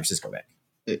 including at San Francisco Bank.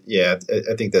 Yeah,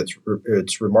 I think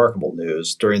it's remarkable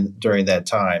news. During that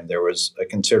time, there was a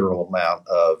considerable amount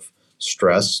of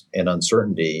stress and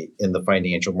uncertainty in the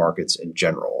financial markets in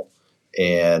general.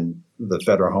 And the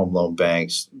federal home loan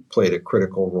banks played a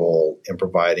critical role in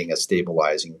providing a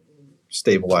stabilizing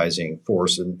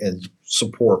force and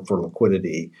support for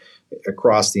liquidity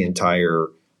across the entire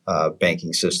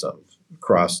banking system,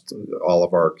 across all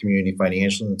of our community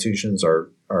financial institutions, our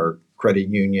credit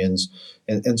unions,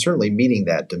 and certainly meeting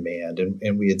that demand.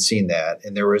 And we had seen that.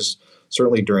 And there was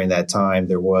certainly during that time,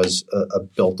 there was a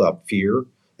built up fear.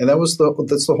 And that's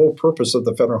the whole purpose of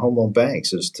the federal home loan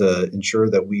banks, is to ensure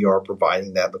that we are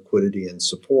providing that liquidity and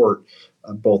support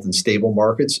both in stable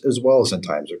markets as well as in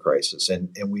times of crisis. And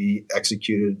we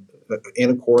executed in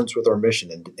accordance with our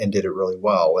mission and did it really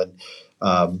well.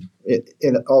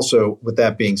 And also, with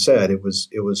that being said, it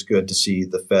was good to see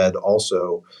the Fed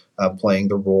also playing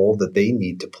the role that they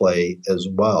need to play as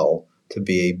well to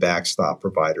be a backstop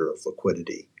provider of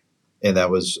liquidity. And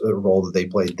that was a role that they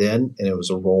played then, and it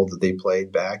was a role that they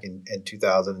played back in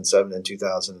 2007 and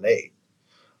 2008.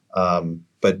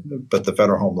 But the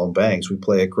federal home loan banks, we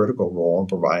play a critical role in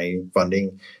providing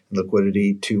funding and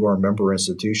liquidity to our member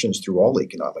institutions through all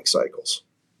economic cycles.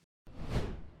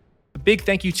 A big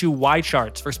thank you to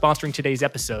YCharts for sponsoring today's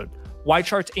episode.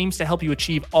 YCharts aims to help you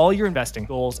achieve all your investing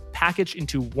goals packaged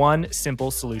into one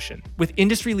simple solution. With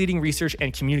industry-leading research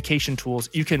and communication tools,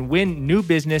 you can win new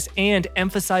business and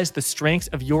emphasize the strengths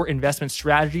of your investment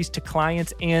strategies to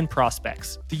clients and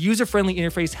prospects. The user-friendly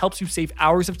interface helps you save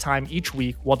hours of time each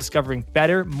week while discovering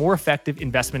better, more effective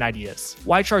investment ideas.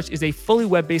 YCharts is a fully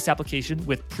web-based application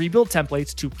with pre-built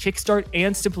templates to kickstart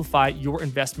and simplify your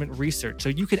investment research so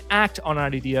you can act on an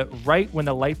idea right when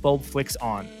the light bulb flicks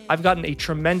on. I've gotten a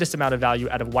tremendous amount of value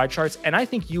out of YCharts, and I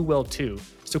think you will too.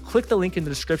 So click the link in the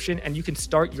description and you can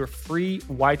start your free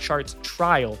YCharts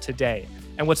trial today.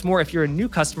 And what's more, if you're a new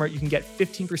customer, you can get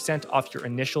 15% off your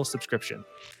initial subscription.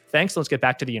 Thanks. Let's get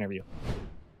back to the interview.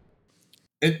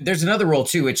 There's another role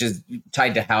too, which is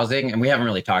tied to housing, and we haven't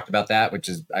really talked about that.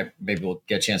 Maybe we'll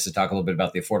get a chance to talk a little bit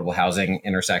about the affordable housing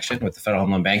intersection with the Federal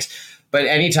Home Loan Banks. But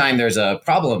anytime there's a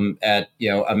problem at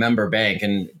a member bank,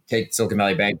 and take Silicon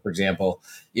Valley Bank for example,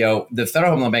 the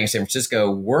Federal Home Loan Bank of San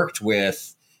Francisco worked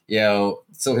with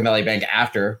Silicon Valley Bank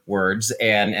afterwards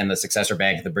and the successor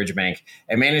bank, the Bridge Bank,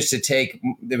 and managed to take.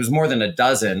 There was more than a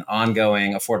dozen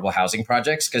ongoing affordable housing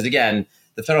projects because again,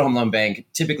 the Federal Home Loan Bank,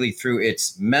 typically through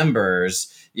its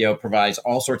members, provides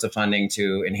all sorts of funding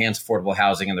to enhance affordable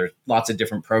housing, and there's lots of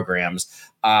different programs.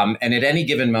 And at any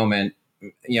given moment,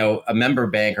 a member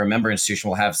bank or a member institution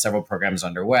will have several programs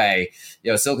underway.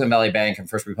 Silicon Valley Bank and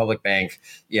First Republic Bank,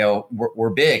 were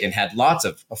big and had lots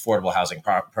of affordable housing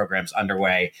programs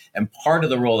underway. And part of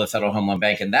the role of the Federal Home Loan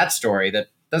Bank in that story that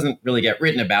doesn't really get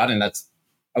written about, and that's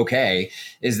okay,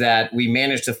 is that we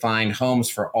managed to find homes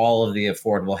for all of the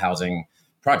affordable housing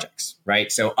projects,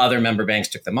 right? So other member banks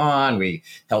took them on. We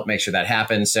helped make sure that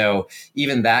happened. So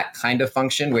even that kind of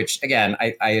function, which again,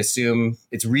 I assume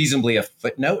it's reasonably a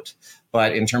footnote,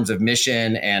 but in terms of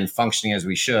mission and functioning as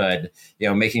we should,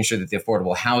 making sure that the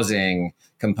affordable housing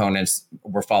components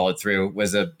were followed through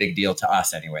was a big deal to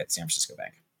us anyway at the San Francisco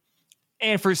Bank.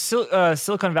 And for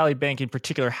Silicon Valley Bank in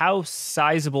particular, how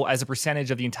sizable as a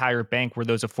percentage of the entire bank were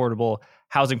those affordable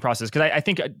housing processes? Because I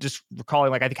think just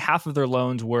recalling, I think half of their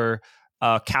loans were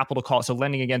capital call, so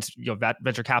lending against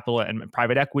venture capital and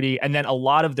private equity, and then a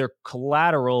lot of their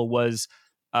collateral was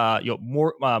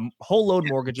more whole loan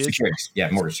mortgages, securities,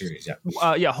 mortgage securities,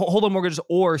 whole loan mortgages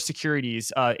or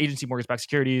securities, agency mortgage-backed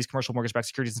securities, commercial mortgage-backed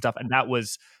securities and stuff, and that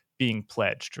was being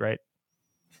pledged, right?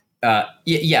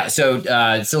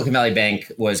 So Silicon Valley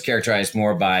Bank was characterized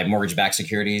more by mortgage-backed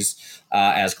securities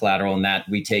as collateral, and that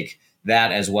we take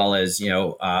that as well as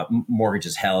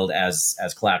mortgages held as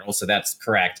collateral. So that's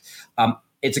correct.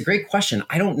 It's a great question.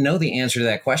 I don't know the answer to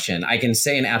that question. I can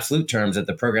say in absolute terms that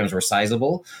the programs were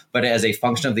sizable, but as a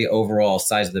function of the overall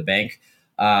size of the bank,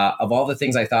 of all the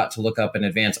things I thought to look up in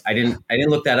advance, I didn't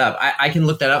look that up. I can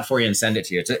look that up for you and send it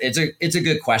to you. It's a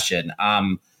good question.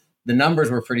 The numbers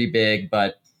were pretty big,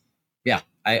 but yeah,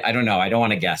 I don't know. I don't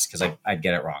want to guess because I'd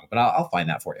get it wrong, but I'll find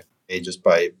that for you. Just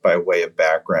by way of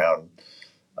background,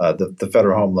 the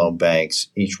Federal Home Loan Banks,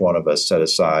 each one of us set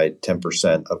aside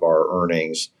 10% of our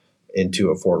earnings into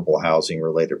affordable housing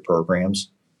related programs.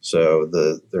 So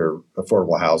their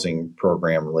affordable housing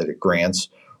program related grants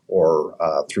or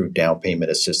through down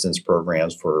payment assistance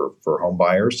programs for home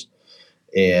buyers.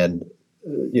 And,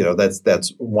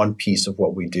 that's one piece of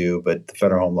what we do, but the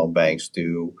Federal Home Loan Banks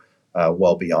do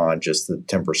well beyond just the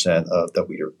 10% that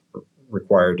we are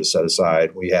required to set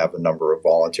aside. We have a number of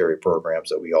voluntary programs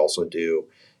that we also do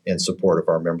in support of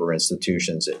our member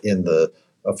institutions in the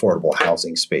affordable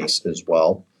housing space as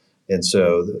well. And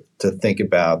so to think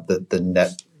about the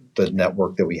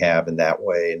network that we have in that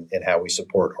way and how we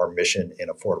support our mission in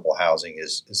affordable housing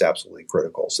is absolutely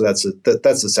critical. So that's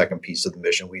the second piece of the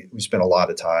mission. We spent a lot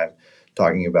of time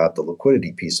talking about the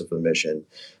liquidity piece of the mission,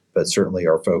 but certainly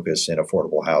our focus in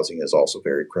affordable housing is also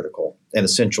very critical and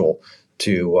essential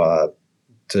to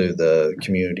the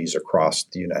communities across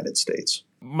the United States.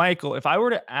 Michael, if I were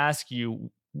to ask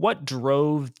you, what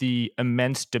drove the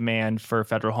immense demand for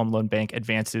Federal Home Loan Bank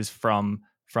advances from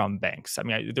banks? I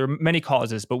mean, there are many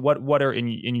causes, but what are in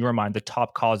your mind the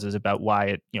top causes about why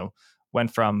it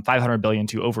went from $500 billion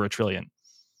to over $1 trillion?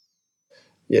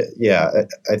 Yeah.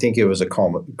 I think it was a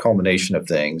culmination of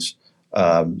things.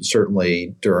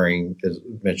 Certainly during, as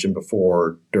mentioned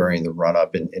before, during the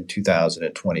run-up in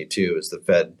 2022, as the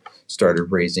Fed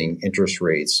started raising interest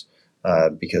rates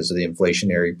because of the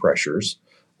inflationary pressures.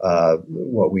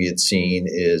 What we had seen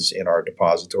is in our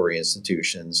depository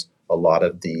institutions, a lot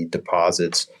of the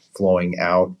deposits flowing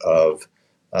out of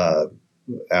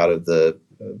the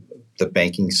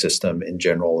banking system in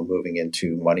general and moving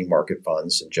into money market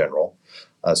funds in general.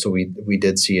 So we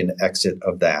did see an exit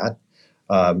of that,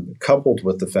 coupled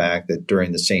with the fact that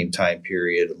during the same time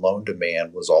period, loan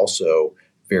demand was also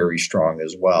very strong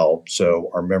as well. So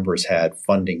our members had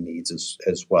funding needs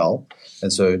as well.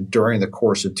 And so during the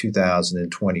course of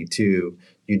 2022,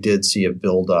 you did see a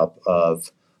buildup of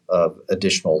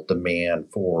additional demand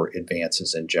for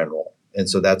advances in general. And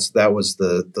so that was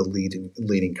the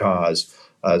leading cause.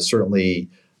 Certainly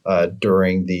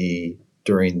during the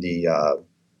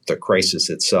crisis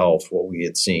itself, what we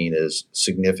had seen is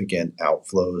significant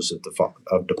outflows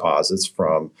of deposits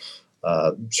from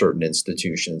certain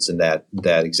institutions, and that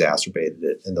exacerbated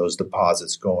it. And those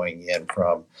deposits going in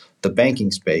from the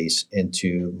banking space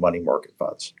into money market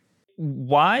funds.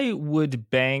 Why would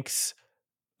banks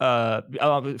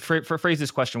phrase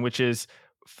this question, which is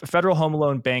Federal Home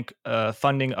Loan Bank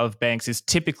funding of banks is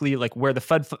typically like where the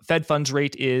Fed funds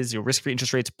rate is, your risk-free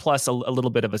interest rates plus a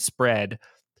little bit of a spread.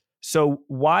 So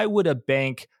why would a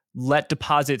bank let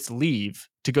deposits leave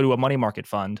to go to a money market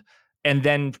fund and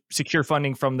then secure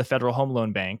funding from the Federal Home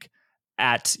Loan Bank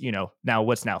at, now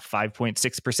what's now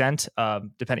 5.6%,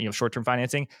 depending on short-term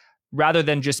financing, rather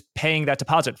than just paying that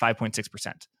deposit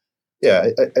 5.6%? Yeah,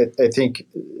 I think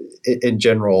in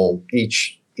general,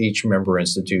 each member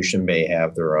institution may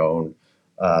have their own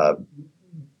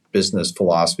business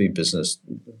philosophy, business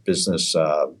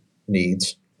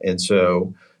needs, and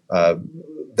so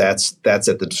that's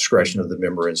at the discretion of the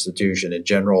member institution. In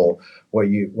general, what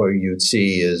you would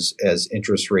see is as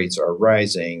interest rates are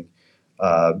rising,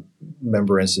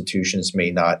 member institutions may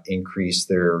not increase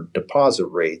their deposit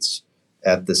rates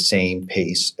at the same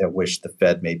pace at which the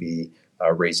Fed may be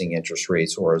raising interest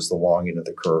rates, or as the long end of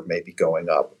the curve may be going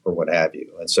up, or what have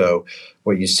you. And so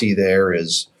what you see there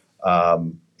is,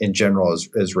 in general,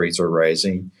 as rates are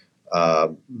rising,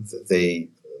 they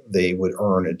would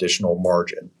earn additional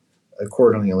margin.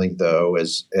 Accordingly, though,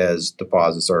 as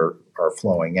deposits are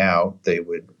flowing out, they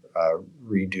would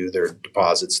redo their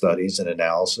deposit studies and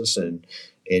analysis and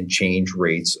change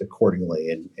rates accordingly,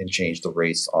 and change the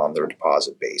rates on their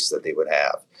deposit base that they would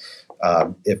have.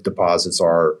 If deposits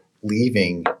are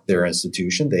leaving their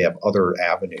institution, they have other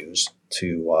avenues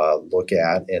to look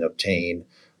at and obtain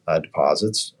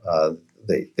deposits.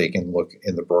 They can look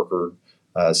in the brokered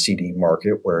CD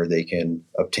market, where they can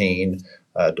obtain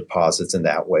deposits in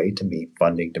that way to meet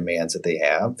funding demands that they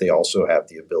have. They also have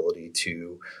the ability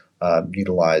to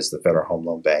utilize the Federal Home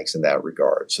Loan Banks in that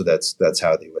regard. So that's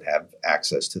how they would have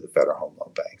access to the Federal Home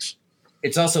Loan Banks.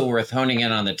 It's also worth honing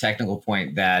in on the technical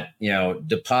point that,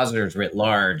 depositors writ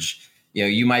large,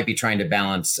 you might be trying to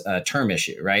balance a term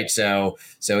issue, right? So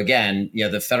again,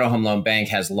 the Federal Home Loan Bank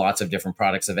has lots of different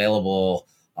products available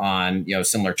on,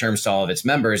 similar terms to all of its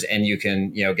members, and you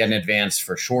can, get an advance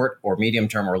for short or medium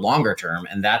term or longer term,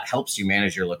 and that helps you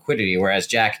manage your liquidity. Whereas,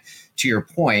 Jack, to your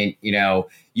point,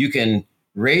 you can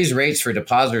raise rates for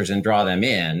depositors and draw them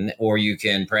in, or you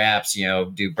can perhaps, do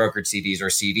brokered CDs or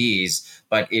CDs,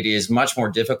 but it is much more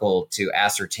difficult to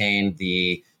ascertain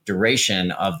the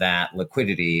duration of that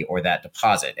liquidity or that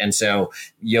deposit. And so,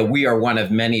 we are one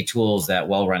of many tools that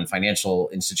well-run financial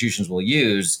institutions will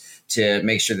use to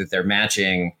make sure that they're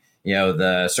matching,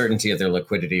 the certainty of their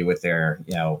liquidity with their,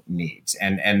 needs.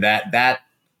 And that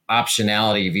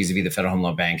optionality vis-a-vis the Federal Home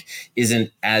Loan Bank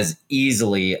isn't as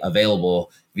easily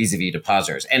available vis-a-vis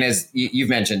depositors. And as you've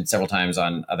mentioned several times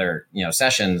on other,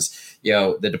 sessions,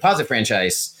 the deposit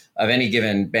franchise of any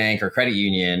given bank or credit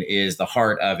union is the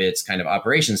heart of its kind of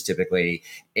operations typically.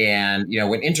 And,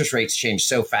 when interest rates change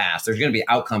so fast, there's going to be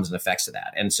outcomes and effects to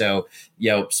that. And so,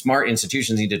 smart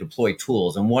institutions need to deploy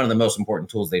tools. And one of the most important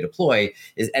tools they deploy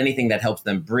is anything that helps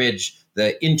them bridge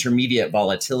the intermediate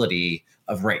volatility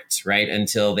of rates, right?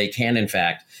 Until they can, in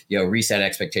fact, reset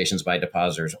expectations by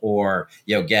depositors, or,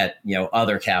 get,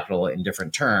 other capital in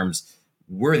different terms.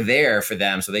 We're there for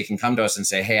them so they can come to us and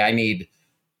say, hey, I need,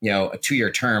 a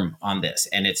 2-year term on this,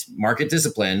 and it's market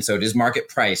discipline. So it is market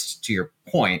priced, to your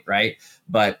point, right?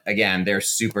 But again, they're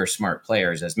super smart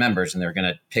players as members, and they're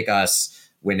going to pick us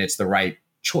when it's the right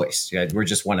choice. We're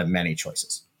just one of many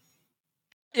choices.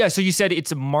 Yeah. So you said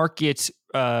it's a market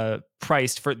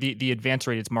priced for the advance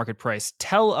rate. It's market price.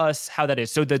 Tell us how that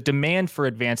is. So the demand for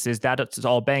advances, that's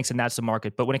all banks, and that's the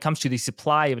market. But when it comes to the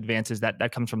supply of advances,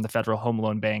 that comes from the Federal Home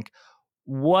Loan Bank.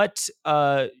 What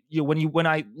when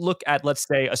I look at, let's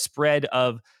say, a spread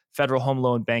of Federal Home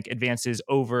Loan Bank advances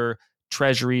over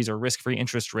treasuries or risk-free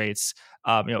interest rates,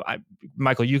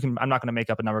 Michael, I'm not going to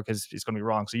make up a number because it's going to be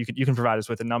wrong. So you can provide us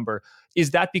with a number. Is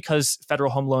that because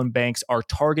Federal Home Loan Banks are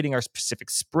targeting our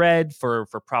specific spread for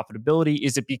profitability?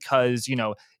 Is it because,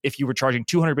 if you were charging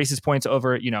 200 basis points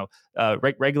over,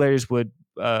 regulators would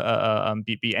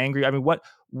be angry? I mean,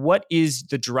 what is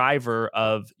the driver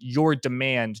of your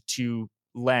demand to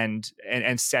lend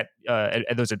and set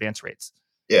at those advance rates?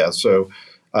 Yeah. So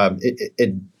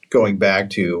going back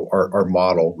to our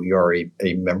model, we are a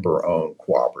member-owned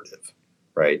cooperative,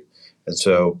 right? And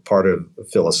so part of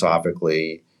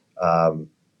philosophically,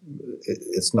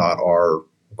 it's not our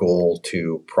goal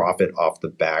to profit off the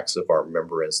backs of our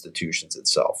member institutions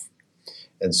itself.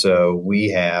 And so we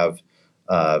have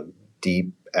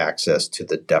deep access to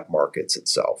the debt markets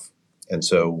itself. And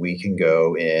so we can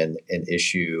go in and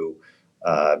issue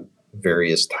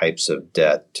various types of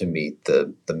debt to meet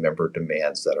the member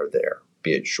demands that are there,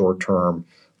 be it short-term,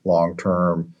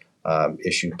 long-term,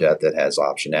 issue debt that has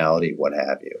optionality, what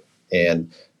have you.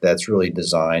 And that's really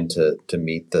designed to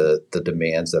meet the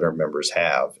demands that our members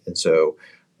have. And so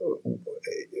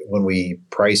when we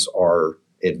price our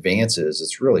advances,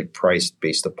 it's really priced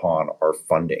based upon our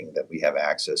funding that we have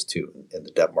access to in the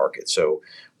debt market. So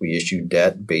we issue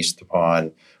debt based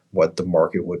upon what the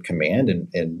market would command,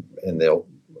 and they'll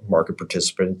market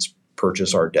participants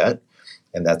purchase our debt,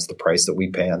 and that's the price that we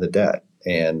pay on the debt,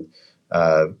 and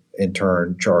in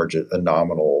turn charge a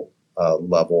nominal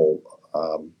level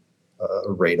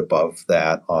rate above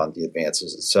that on the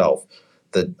advances itself.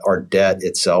 Our debt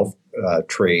itself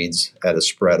trades at a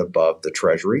spread above the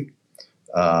Treasury,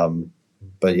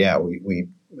 but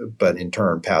in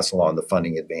turn pass along the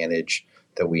funding advantage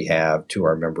that we have to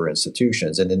our member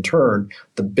institutions, and in turn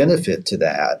the benefit to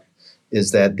that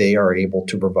is that they are able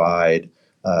to provide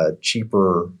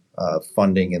cheaper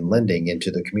funding and lending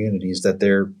into the communities that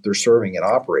they're serving and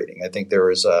operating. I think there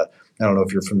is I don't know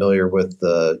if you're familiar with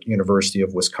the University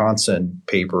of Wisconsin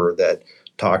paper that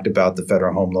talked about the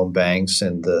federal home loan banks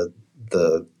and the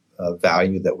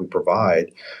value that we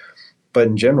provide. But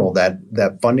in general,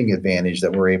 that funding advantage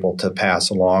that we're able to pass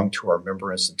along to our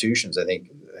member institutions, I think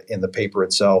in the paper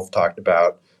itself talked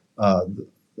about an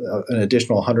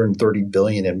additional 130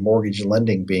 billion in mortgage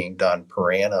lending being done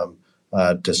per annum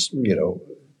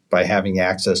by having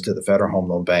access to the federal home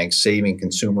loan banks, saving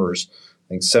consumers, I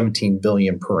think 17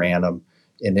 billion per annum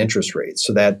in interest rates.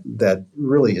 So that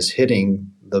really is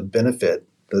hitting the benefit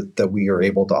that we are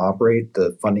able to operate,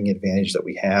 the funding advantage that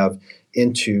we have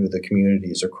into the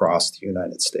communities across the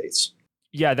United States.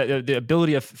 Yeah, the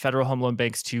ability of federal home loan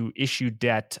banks to issue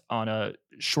debt on a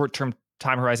short-term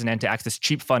time horizon and to access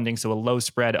cheap funding, so a low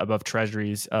spread above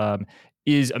treasuries,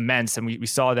 is immense. And we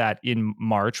saw that in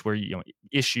March, where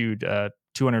issued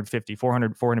 250,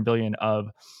 400 billion of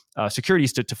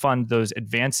securities to fund those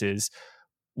advances.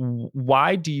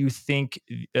 Why do you think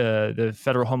the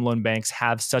federal home loan banks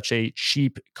have such a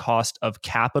cheap cost of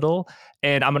capital?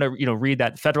 And I'm going to read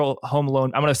that federal home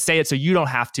loan. I'm going to say it so you don't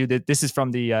have to. That this is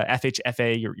from the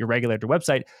FHFA, your regulator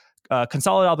website.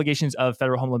 Consolidated obligations of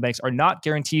federal home loan banks are not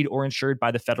guaranteed or insured by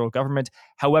the federal government.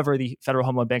 However, the federal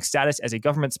home loan bank status as a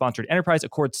government-sponsored enterprise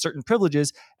accords certain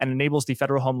privileges and enables the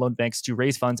federal home loan banks to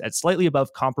raise funds at slightly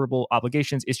above comparable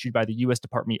obligations issued by the U.S.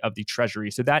 Department of the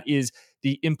Treasury. So that is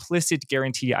the implicit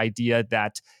guarantee idea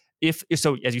that if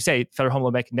so, as you say, Federal Home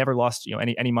Loan Bank never lost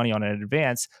any money on an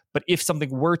advance, but if something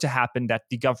were to happen, that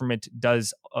the government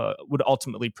would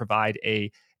ultimately provide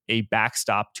a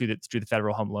backstop to the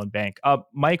Federal Home Loan Bank.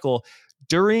 Michael,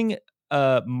 during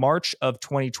March of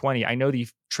 2020, I know the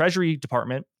Treasury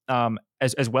Department,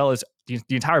 as well as the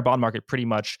entire bond market, pretty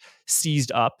much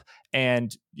seized up,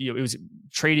 and it was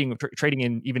trading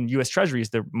in even U.S. Treasuries,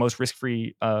 the most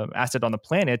risk-free asset on the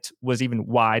planet, was even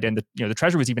wide, and the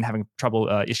Treasury was even having trouble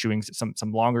issuing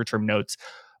some longer-term notes.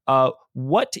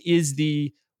 What is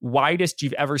the widest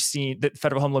you've ever seen that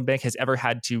Federal Home Loan Bank has ever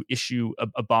had to issue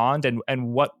a bond, and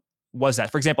what was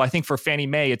that? For example, I think for Fannie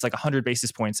Mae, it's like 100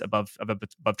 basis points above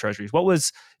treasuries. What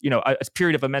was a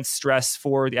period of immense stress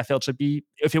for the FHLB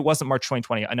if it wasn't March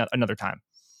 2020 another time?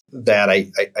 That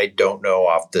I don't know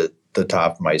off the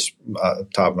top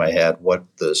of my head what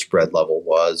the spread level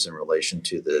was in relation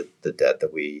to the debt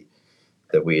that we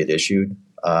had issued.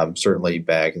 Certainly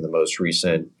back in the most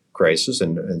recent crisis,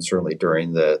 and certainly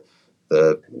during the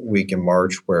week in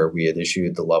March where we had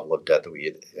issued the level of debt that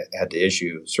we had to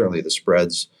issue, certainly the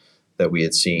spreads that we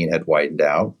had seen had widened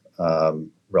out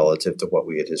relative to what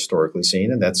we had historically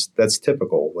seen. And that's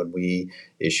typical when we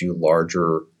issue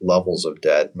larger levels of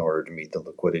debt in order to meet the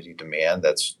liquidity demand.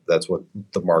 That's what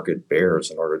the market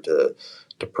bears in order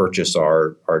to purchase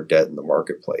our debt in the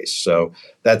marketplace. So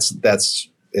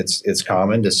it's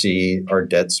common to see our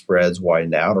debt spreads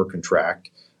widen out or contract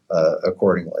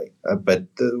accordingly. But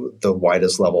the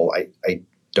widest level, I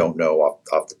don't know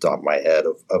off the top of my head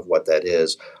of what that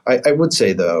is. I would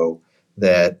say, though,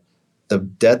 that the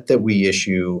debt that we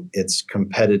issue, it's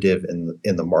competitive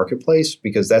in the marketplace,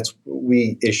 because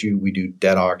we do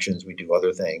debt auctions, we do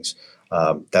other things.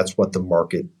 That's what the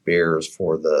market bears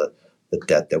for the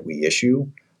debt that we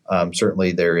issue.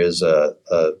 Certainly there is a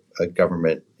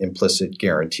government implicit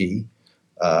guarantee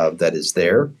that is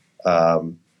there.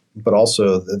 But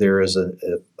also there is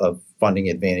a funding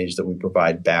advantage that we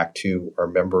provide back to our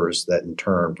members that in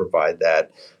turn provide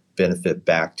that benefit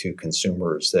back to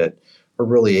consumers that are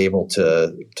really able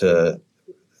to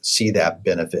see that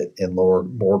benefit in lower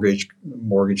mortgage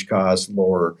costs,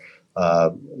 lower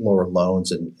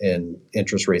loans and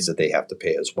interest rates that they have to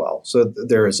pay as well. So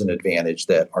there is an advantage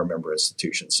that our member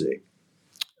institutions see.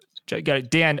 Got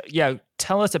it. Dan,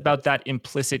 tell us about that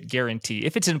implicit guarantee.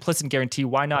 If it's an implicit guarantee,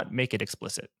 why not make it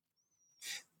explicit?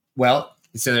 Well,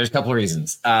 So there's a couple of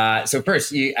reasons. So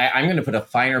first, I'm going to put a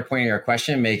finer point in your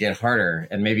question, make it harder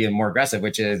and maybe more aggressive,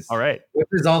 which is, All right. what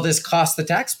does all this cost the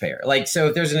taxpayer? Like, so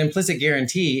if there's an implicit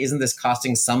guarantee, isn't this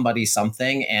costing somebody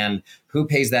something? And who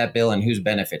pays that bill and who's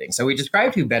benefiting? So we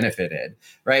described who benefited,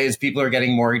 right? As people are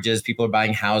getting mortgages, people are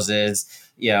buying houses,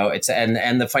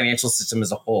 and the financial system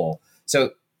as a whole.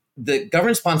 So the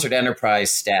government-sponsored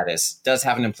enterprise status does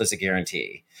have an implicit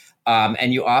guarantee.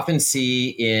 And you often see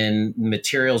in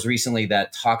materials recently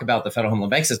that talk about the Federal Home Loan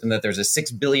Bank system that there's a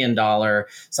 $6 billion,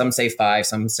 some say five,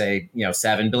 some say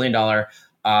 $7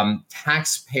 billion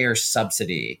taxpayer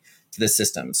subsidy to the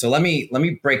system. So let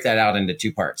me break that out into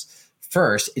two parts.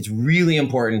 First, it's really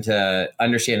important to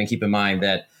understand and keep in mind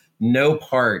that no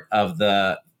part of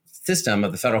the system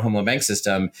of the Federal Home Loan Bank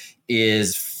system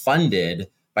is funded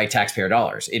by taxpayer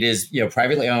dollars. It is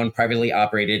privately owned, privately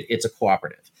operated. It's a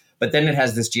cooperative. But then it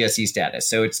has this GSE status.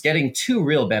 So it's getting two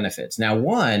real benefits. Now,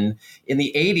 one, in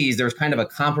the 80s, there was kind of a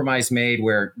compromise made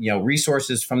where,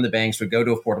 resources from the banks would go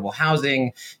to affordable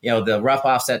housing. The rough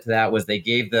offset to that was they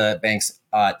gave the banks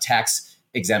tax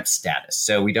exempt status.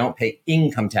 So we don't pay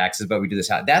income taxes, but we do this.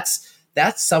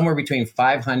 That's somewhere between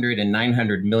 $500 and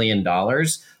 $900 million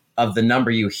of the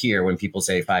number you hear when people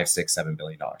say $5, $6, $7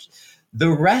 billion. The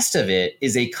rest of it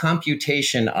is a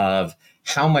computation of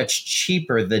how much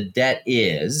cheaper the debt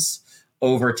is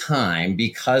over time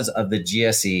because of the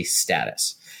GSE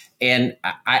status. And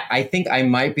I think I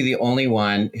might be the only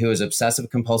one who is obsessive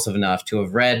compulsive enough to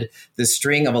have read the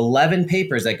string of 11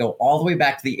 papers that go all the way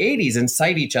back to the 80s and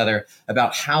cite each other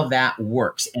about how that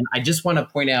works. And I just want to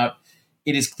point out,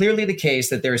 it is clearly the case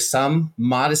that there is some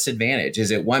modest advantage.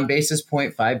 Is it 1 basis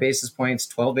point, 5 basis points,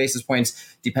 12 basis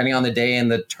points, depending on the day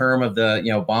and the term of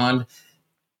the bond?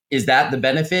 Is that the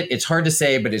benefit? It's hard to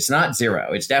say, but it's not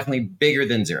zero. It's definitely bigger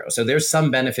than zero. So there's some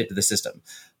benefit to the system.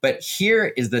 But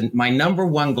here is my number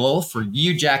one goal for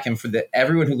you, Jack, and for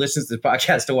everyone who listens to the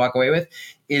podcast to walk away with,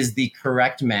 is the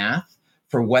correct math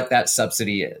for what that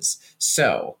subsidy is.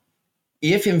 So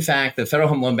if, in fact, the Federal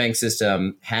Home Loan Bank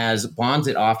system has bonds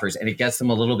it offers and it gets them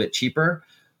a little bit cheaper,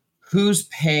 who's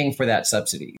paying for that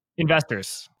subsidy?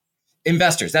 Investors.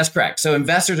 Investors, that's correct. So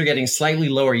investors are getting slightly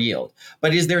lower yield.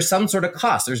 But is there some sort of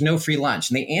cost? There's no free lunch.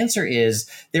 And the answer is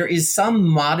there is some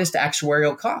modest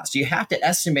actuarial cost. You have to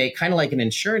estimate, kind of like an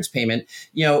insurance payment,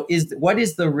 what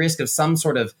is the risk of some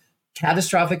sort of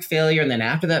catastrophic failure, and then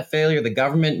after that failure, the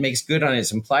government makes good on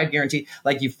its implied guarantee.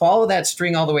 Like, you follow that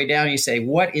string all the way down, you say,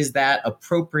 what is that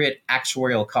appropriate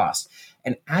actuarial cost?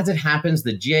 And as it happens,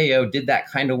 the GAO did that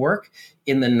kind of work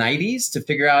in the 90s to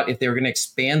figure out if they were going to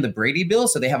expand the Brady Bill.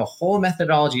 So they have a whole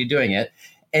methodology of doing it.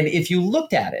 And if you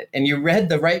looked at it and you read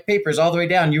the right papers all the way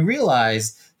down, you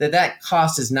realize that that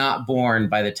cost is not borne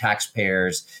by the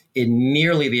taxpayers in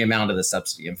nearly the amount of the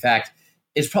subsidy. In fact,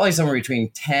 it's probably somewhere between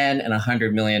 $10 and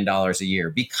 $100 million a year,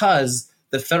 because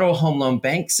the Federal Home Loan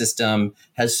Bank system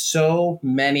has so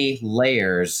many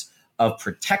layers of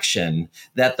protection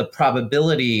that the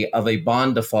probability of a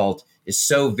bond default is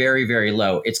so very, very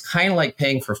low. It's kind of like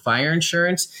paying for fire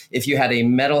insurance if you had a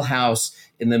metal house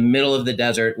in the middle of the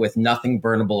desert with nothing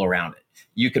burnable around it.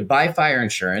 You could buy fire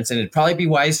insurance, and it'd probably be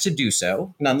wise to do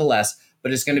so nonetheless,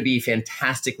 but it's going to be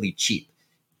fantastically cheap.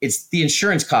 It's the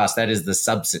insurance cost that is the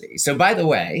subsidy. So, by the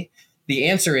way, the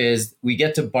answer is we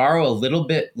get to borrow a little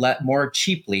bit more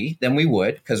cheaply than we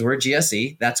would because we're a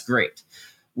GSE. That's great.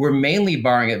 We're mainly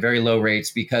borrowing at very low rates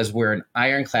because we're an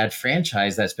ironclad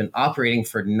franchise that's been operating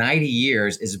for 90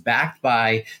 years, is backed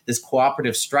by this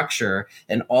cooperative structure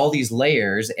and all these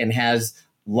layers, and has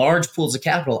large pools of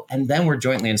capital. And then we're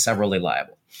jointly and severally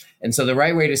liable. And so the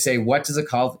right way to say, what does it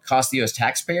cost the U.S.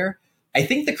 taxpayer? I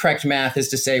think the correct math is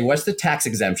to say, what's the tax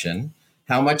exemption?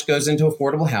 How much goes into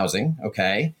affordable housing?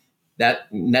 Okay. That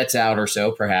nets out or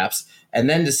so, perhaps. And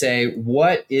then to say,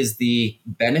 what is the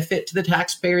benefit to the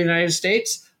taxpayer in the United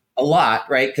States? A lot,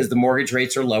 right? Because the mortgage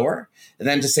rates are lower. And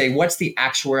then to say, what's the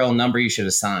actuarial number you should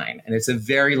assign? And it's a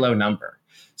very low number.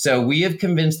 So we have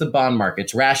convinced the bond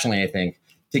markets, rationally, I think,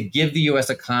 to give the U.S.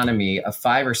 economy a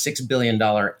 $5 or $6 billion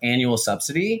annual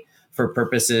subsidy for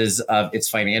purposes of its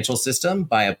financial system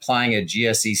by applying a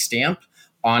GSE stamp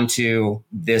onto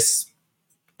this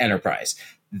enterprise.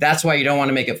 That's why you don't want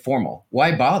to make it formal.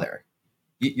 Why bother?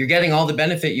 You're getting all the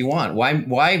benefit you want.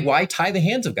 Why tie the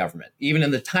hands of government, even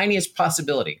in the tiniest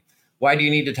possibility? Why do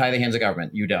you need to tie the hands of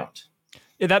government? You don't.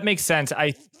 Yeah, that makes sense.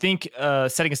 I think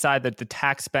setting aside the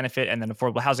tax benefit and then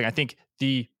affordable housing, I think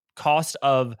the cost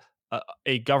of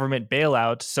a government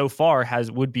bailout so far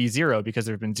would be zero, because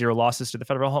there have been zero losses to the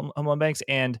federal home loan banks,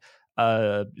 and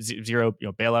zero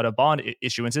bailout of bond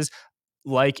issuances.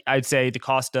 Like, I'd say the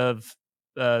cost of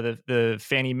the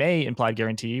Fannie Mae implied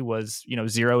guarantee was,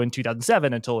 zero in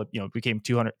 2007 until it, became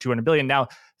 200 billion. Now,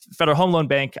 Federal Home Loan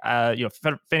Bank,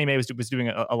 Fannie Mae was doing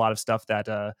a lot of stuff that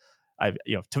to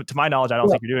my knowledge, I don't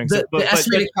think you're doing. So, The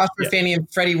estimated cost for yeah. Fannie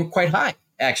and Freddie were quite high,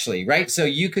 actually, right? So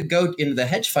you could go into the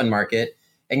hedge fund market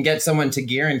and get someone to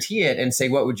guarantee it and say,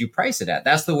 what would you price it at?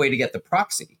 That's the way to get the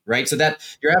proxy, right? So that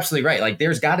you're absolutely right. Like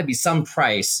there's got to be some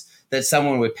price that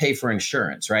someone would pay for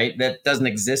insurance, right? That doesn't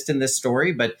exist in this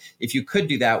story, but if you could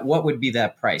do that, what would be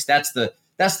that price? That's the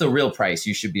real price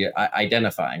you should be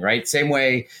identifying, right? Same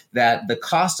way that the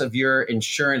cost of your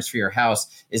insurance for your house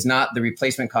is not the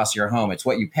replacement cost of your home, it's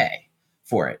what you pay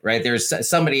for it, right? There's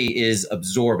somebody is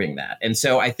absorbing that. And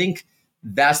so I think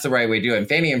that's the right way to do it. And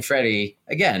Fannie and Freddie,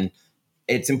 again,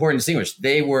 it's important to distinguish.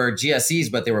 They were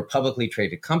GSEs, but they were publicly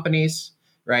traded companies,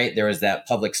 right? There was that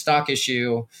public stock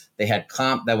issue. They had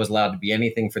comp that was allowed to be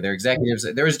anything for their executives.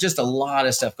 There was just a lot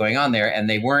of stuff going on there, and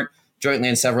they weren't jointly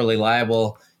and severally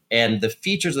liable. And the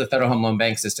features of the Federal Home Loan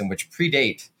Bank system, which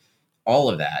predate all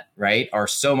of that, right, are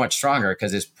so much stronger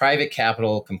because it's private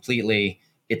capital completely.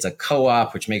 It's a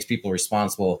co-op, which makes people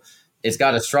responsible. It's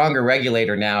got a stronger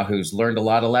regulator now who's learned a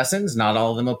lot of lessons. Not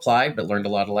all of them applied, but learned a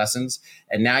lot of lessons.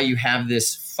 And now you have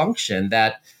this function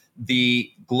that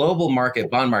the global market,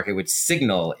 bond market, would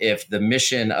signal if the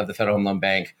mission of the Federal Home Loan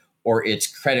Bank or its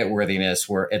creditworthiness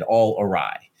were at all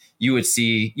awry. You would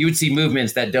see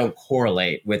movements that don't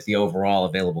correlate with the overall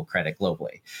available credit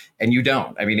globally, and you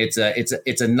don't. I mean, it's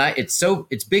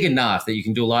big enough that you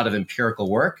can do a lot of empirical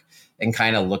work and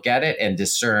kind of look at it and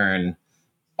discern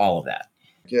all of that.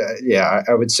 Yeah,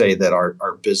 I would say that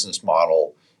our business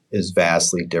model is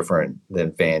vastly different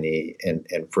than Fannie and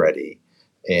Freddie,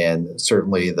 and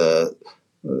certainly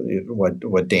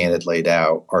what Dan had laid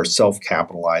out, our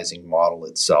self-capitalizing model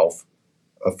itself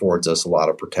affords us a lot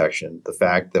of protection. The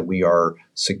fact that we are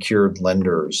secured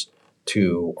lenders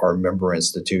to our member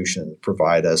institutions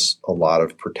provide us a lot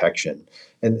of protection,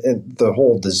 and the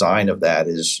whole design of that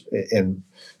is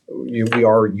we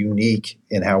are unique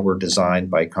in how we're designed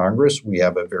by Congress. We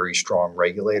have a very strong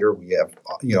regulator. We have,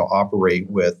 operate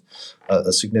with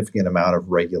a significant amount of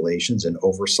regulations and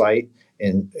oversight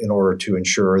in order to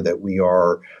ensure that we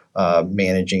are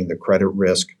managing the credit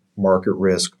risk, market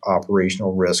risk,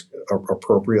 operational risk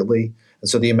appropriately. And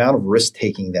so the amount of risk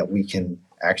taking that we can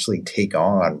actually take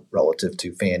on relative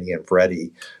to Fannie and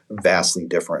Freddie, vastly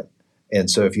different. And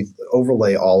so if you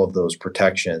overlay all of those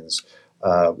protections,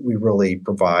 we really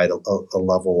provide a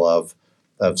level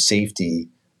of safety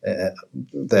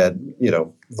that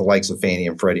the likes of Fannie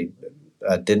and Freddie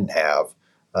didn't have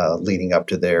leading up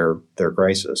to their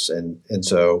crisis, and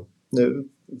so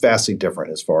vastly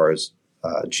different as far as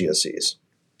GSEs.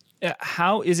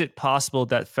 How is it possible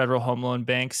that federal home loan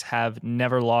banks have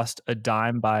never lost a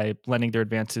dime by lending their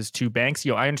advances to banks?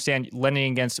 I understand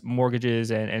lending against mortgages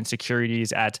and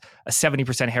securities at a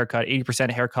 70% haircut,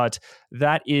 80% haircut.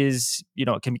 That is,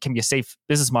 can be a safe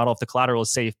business model if the collateral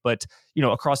is safe. But,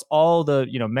 across all the,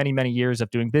 many, many years of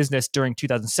doing business during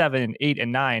 2007, 8,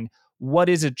 and 9, what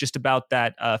is it just about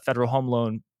that federal home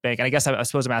loan bank? And I guess I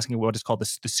suppose I'm asking what is called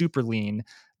the super lien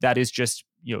that is just,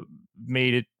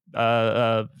 made it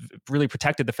really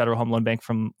protected the Federal Home Loan Bank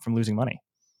from losing money.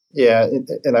 Yeah,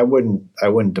 and I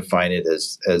wouldn't define it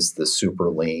as the super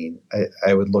lien.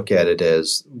 I would look at it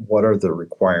as what are the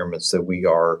requirements that we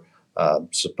are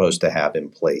supposed to have in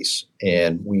place,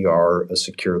 and we are a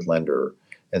secured lender.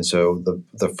 And so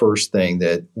the first thing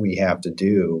that we have to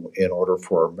do in order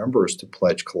for our members to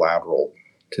pledge collateral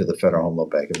to the Federal Home Loan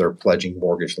Bank, if they're pledging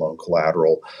mortgage loan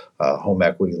collateral, home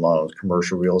equity loans,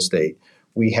 commercial real estate,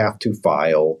 we have to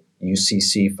file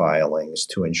UCC filings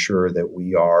to ensure that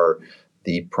we are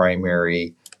the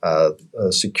primary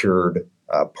secured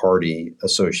party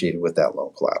associated with that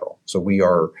loan collateral. So we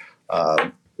are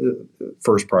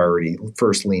first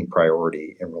lien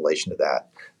priority in relation to that.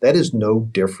 That is no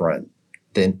different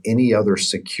than any other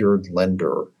secured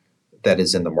lender that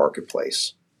is in the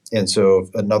marketplace. And so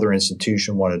if another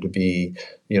institution wanted to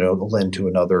lend to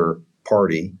another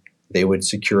party, they would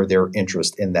secure their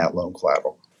interest in that loan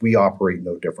collateral. We operate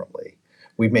no differently.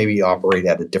 We maybe operate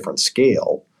at a different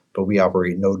scale, but we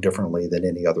operate no differently than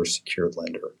any other secured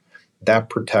lender. That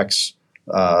protects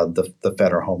the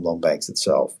Federal Home Loan Banks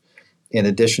itself. In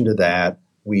addition to that,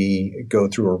 we go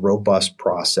through a robust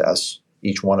process,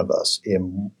 each one of us,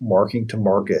 in marking to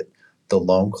market the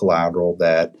loan collateral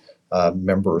that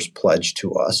members pledge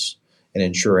to us, and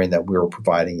ensuring that we're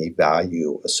providing a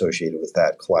value associated with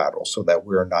that collateral so that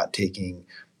we're not taking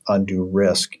undue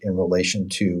risk in relation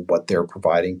to what they're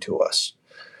providing to us.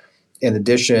 In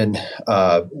addition,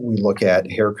 we look at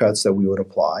haircuts that we would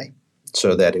apply.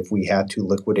 so that if we had to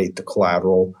liquidate the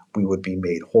collateral, we would be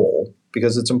made whole,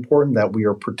 because it's important that we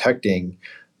are protecting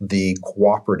the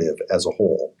cooperative as a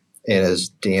whole. And as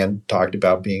Dan talked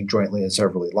about being jointly and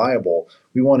severally liable,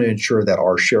 we want to ensure that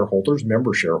our shareholders,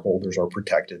 member shareholders, are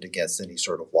protected against any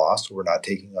sort of loss. So we're not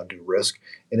taking undue risk.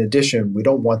 In addition, we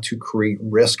don't want to create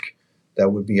risk that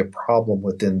would be a problem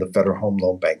within the Federal Home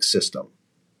Loan Bank system,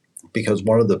 because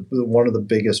one of the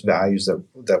biggest values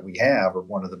that we have, or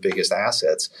one of the biggest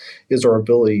assets, is our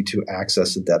ability to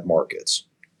access the debt markets.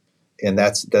 And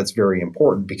that's very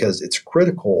important, because it's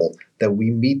critical that we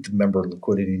meet the member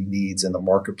liquidity needs in the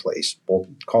marketplace, both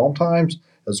calm times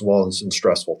as well as in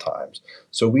stressful times.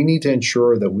 So we need to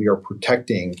ensure that we are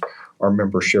protecting our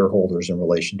member shareholders in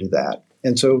relation to that.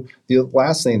 And so the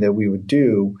last thing that we would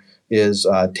do is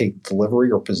take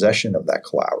delivery or possession of that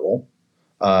collateral.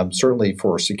 Certainly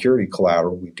for security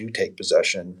collateral, we do take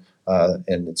possession,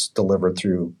 and it's delivered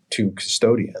through two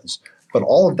custodians. But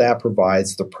all of that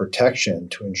provides the protection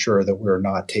to ensure that we're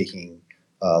not taking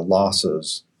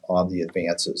losses on the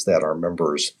advances that our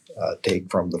members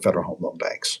take from the Federal Home Loan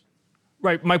Banks.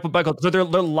 Right, Michael. So there are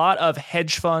a lot of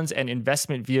hedge funds and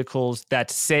investment vehicles that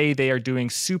say they are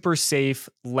doing super safe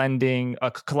lending,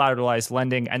 collateralized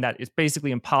lending, and that it's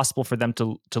basically impossible for them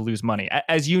to lose money.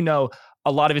 As you know,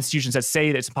 a lot of institutions that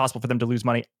say that it's impossible for them to lose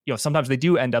money, sometimes they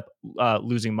do end up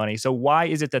losing money. So why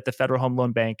is it that the Federal Home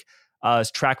Loan Bank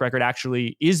track record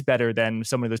actually is better than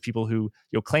some of those people who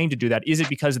claim to do that? Is it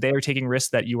because they are taking risks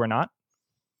that you are not?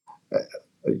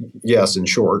 Yes, in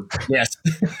short. Yes.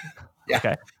 Yeah.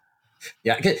 Okay.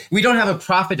 Yeah, we don't have a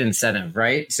profit incentive,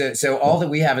 right? So all that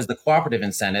we have is the cooperative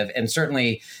incentive, and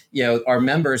certainly, our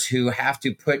members who have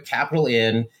to put capital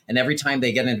in, and every time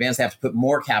they get an advance, they have to put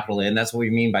more capital in. That's what we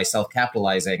mean by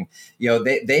self-capitalizing.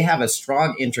 They have a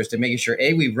strong interest in making sure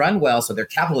we run well, so their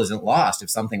capital isn't lost if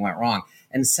something went wrong,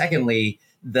 and secondly,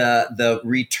 the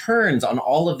returns on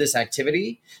all of this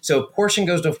activity. So a portion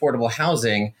goes to affordable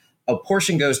housing. A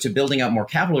portion goes to building up more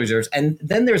capital reserves, and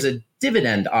then there's a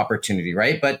dividend opportunity,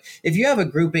 right? But if you have a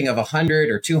grouping of 100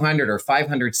 or 200 or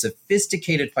 500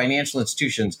 sophisticated financial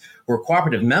institutions who are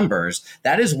cooperative members,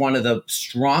 that is one of the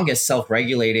strongest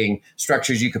self-regulating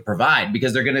structures you could provide,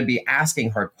 because they're going to be asking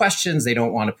hard questions. They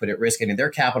don't want to put at risk any of their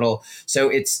capital. So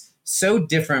it's so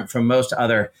different from most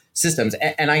other systems.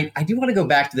 And I do want to go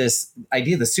back to this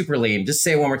idea of the super lien, just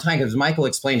say it one more time, because Michael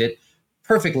explained it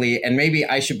perfectly, and maybe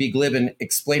I should be glib and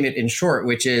explain it in short,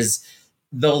 which is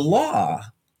the law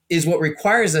is what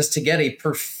requires us to get a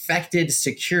perfected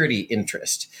security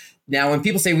interest. Now, when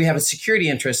people say we have a security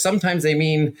interest, sometimes they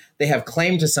mean they have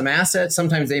claim to some assets.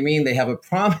 Sometimes they mean they have a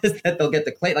promise that they'll get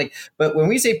the claim. But when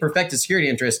we say perfected security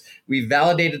interest, we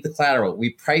validated the collateral, we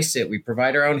price it, we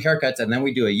provide our own haircuts, and then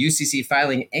we do a UCC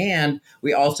filing, and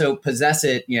we also possess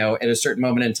it, at a certain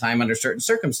moment in time under certain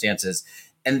circumstances.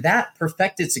 And that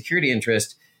perfected security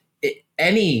interest,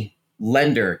 any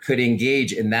lender could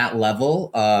engage in that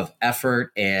level of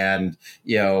effort and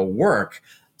work.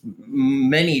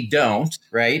 Many don't,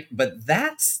 right? But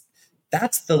that's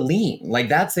the lien.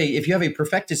 If you have a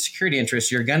perfected security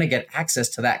interest, you're going to get access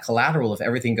to that collateral if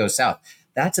everything goes south.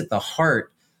 That's at the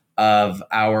heart of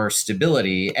our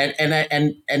stability,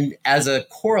 and as a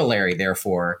corollary,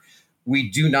 therefore, we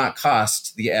do not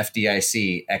cost the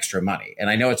FDIC extra money. And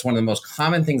I know it's one of the most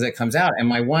common things that comes out. And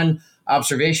my one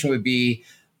observation would be,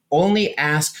 only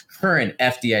ask current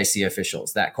FDIC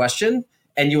officials that question,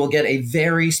 and you will get a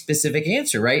very specific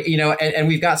answer, right? And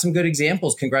we've got some good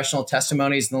examples, congressional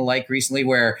testimonies and the like recently,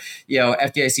 where,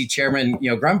 FDIC Chairman,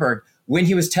 Grunberg, when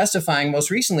he was testifying most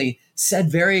recently, said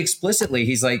very explicitly,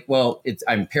 he's like, well,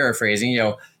 I'm paraphrasing,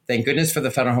 thank goodness for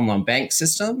the Federal Home Loan Bank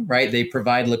system, right? They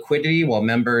provide liquidity while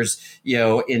members,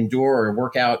 endure or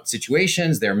work out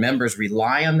situations. Their members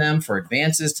rely on them for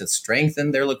advances to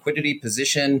strengthen their liquidity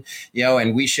position,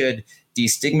 and we should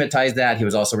destigmatize that. He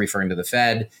was also referring to the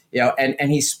Fed,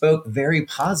 and he spoke very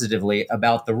positively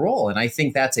about the role. And I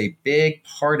think that's a big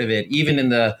part of it, even in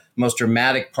the most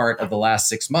dramatic part of the last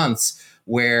 6 months,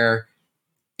 where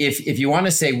if you want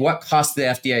to say what cost the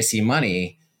FDIC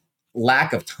money,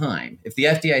 lack of time. If the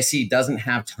FDIC doesn't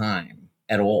have time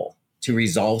at all to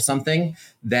resolve something,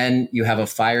 then you have a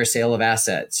fire sale of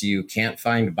assets. You can't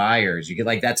find buyers. You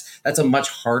get that's a much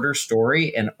harder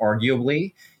story, and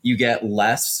arguably you get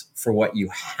less for what you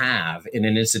have in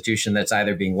an institution that's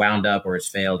either being wound up or has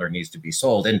failed or needs to be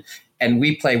sold. And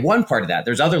we play one part of that.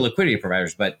 There's other liquidity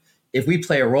providers, but if we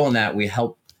play a role in that, we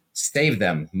help save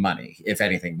them money, if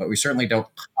anything, but we certainly don't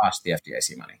cost the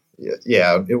FDIC money.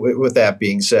 Yeah. With that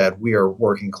being said, we are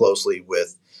working closely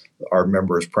with our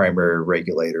members' primary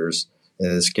regulators, in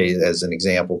this case, as an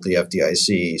example, the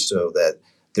FDIC, so that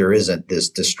there isn't this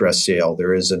distress sale.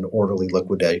 There is an orderly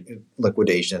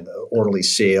liquidation, orderly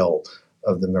sale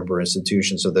of the member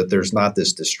institution, so that there's not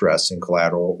this distress in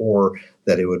collateral, or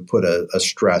that it would put a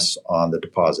stress on the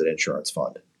deposit insurance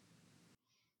fund.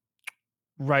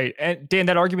 Right. And Dan,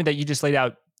 that argument that you just laid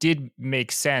out did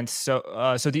make sense. So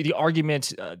the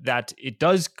argument that it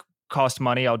does cost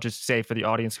money, I'll just say for the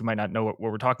audience who might not know what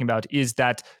we're talking about, is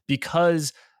that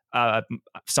because,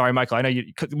 sorry, Michael, I know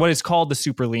what is called the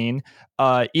super lien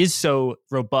is so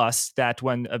robust that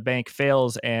when a bank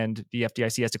fails and the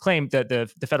FDIC has to claim, that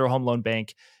the Federal Home Loan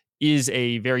Bank is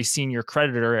a very senior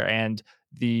creditor, and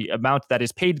the amount that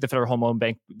is paid to the Federal Home Loan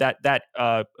Bank that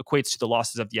equates to the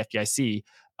losses of the FDIC.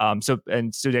 So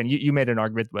Dan, you made an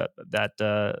argument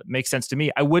that makes sense to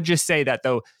me. I would just say that,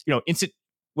 though,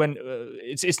 when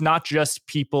it's not just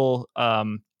people,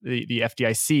 the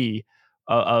FDIC,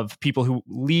 of people who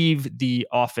leave the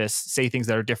office say things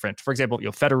that are different. For example,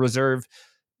 Federal Reserve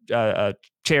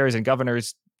chairs and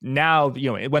governors now,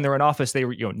 when they're in office, they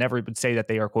never would say that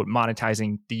they are, quote,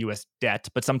 monetizing the U.S. debt.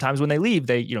 But sometimes when they leave,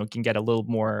 they can get a little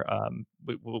more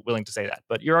willing to say that.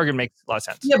 But your argument makes a lot of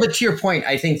sense. Yeah, but to your point,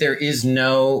 I think there is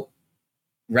no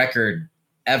record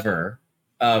ever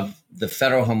of the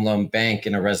Federal Home Loan Bank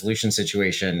in a resolution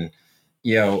situation,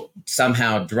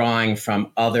 somehow drawing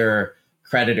from other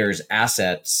creditors'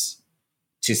 assets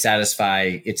to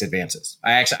satisfy its advances.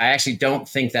 I actually don't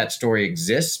think that story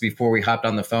exists. Before we hopped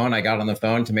on the phone, I got on the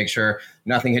phone to make sure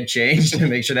nothing had changed and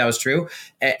make sure that was true.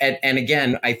 And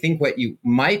again, I think what you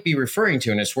might be referring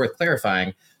to, and it's worth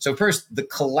clarifying. So first, the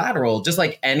collateral, just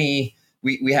like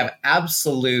we have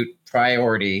absolute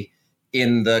priority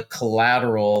in the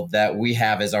collateral that we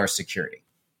have as our security.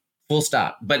 Full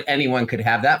stop. But anyone could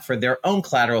have that for their own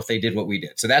collateral if they did what we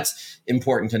did. So that's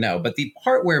important to know. But the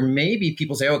part where maybe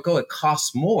people say, it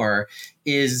costs more,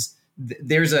 is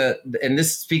and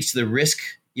this speaks to the risk,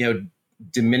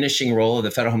 diminishing role of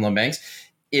the Federal Home Loan Banks.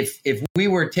 If we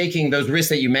were taking those risks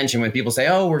that you mentioned, when people say,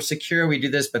 we're secure, we do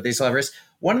this, but they still have risk.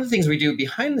 One of the things we do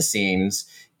behind the scenes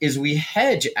is we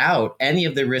hedge out any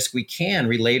of the risk we can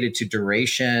related to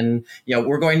duration.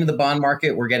 We're going to the bond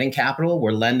market, we're getting capital,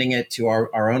 we're lending it to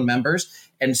our own members.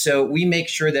 And so we make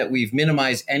sure that we've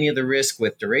minimized any of the risk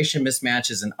with duration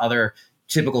mismatches and other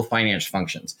typical financial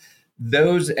functions.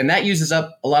 And that uses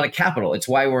up a lot of capital. It's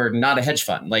why we're not a hedge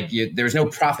fund. There's no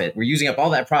profit. We're using up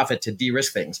all that profit to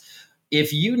de-risk things.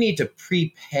 If you need to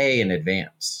prepay in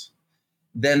advance,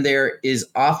 then there is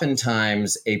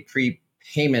oftentimes a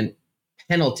prepayment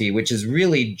penalty, which is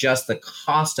really just the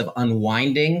cost of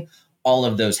unwinding all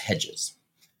of those hedges,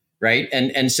 right?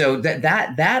 And so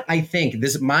that I think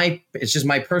it's just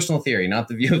my personal theory, not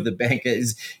the view of the bank,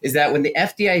 is that when the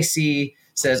FDIC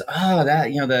says,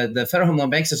 the Federal Home Loan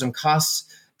Bank system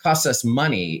costs us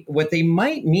money, what they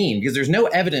might mean, because there's no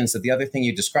evidence that the other thing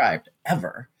you described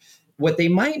ever, what they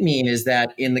might mean is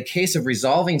that in the case of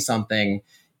resolving something,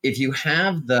 if you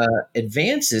have the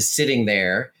advances sitting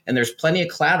there and there's plenty of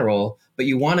collateral, but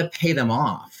you want to pay them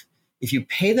off, if you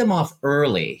pay them off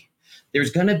early,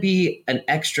 there's going to be an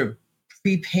extra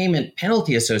prepayment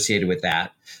penalty associated with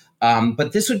that.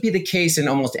 But this would be the case in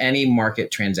almost any market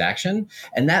transaction.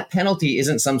 And that penalty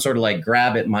isn't some sort of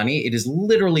grab at money. It is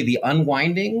literally the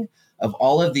unwinding of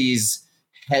all of these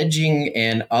hedging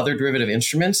and other derivative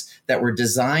instruments that were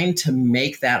designed to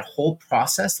make that whole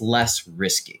process less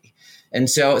risky. And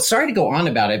so, sorry to go on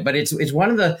about it, but it's one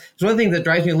of the things that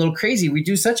drives me a little crazy. We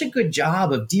do such a good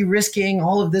job of de-risking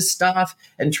all of this stuff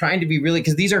and trying to be really,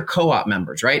 because these are co-op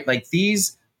members, right?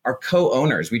 These are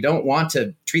co-owners. We don't want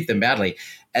to treat them badly.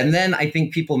 And then I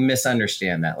think people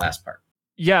misunderstand that last part.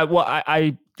 Yeah, well,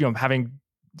 I having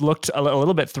looked a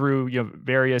little bit through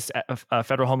various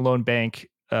Federal Home Loan Bank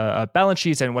balance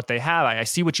sheets and what they have, I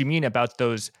see what you mean about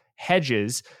those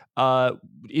hedges.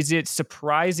 Is it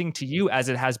surprising to you, as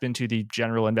it has been to the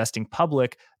general investing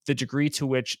public, the degree to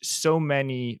which so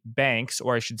many banks,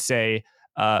 or I should say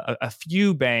a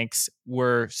few banks,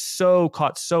 were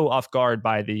caught so off guard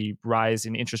by the rise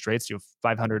in interest rates,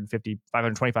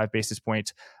 525 basis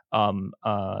point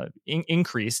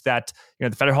increase, that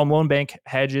the Federal Home Loan Bank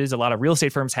hedges, a lot of real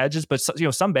estate firms hedges, but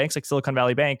some banks like Silicon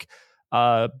Valley Bank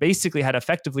basically had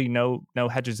effectively no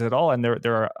hedges at all, and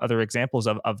there are other examples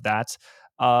of that.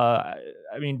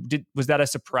 Was that a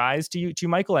surprise to you,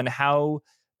 Michael? And how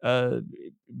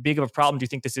big of a problem do you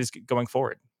think this is going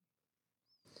forward?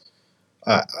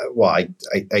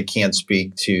 I can't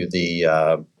speak to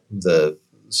the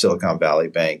Silicon Valley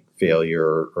Bank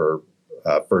failure or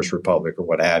First Republic or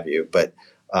what have you, but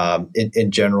in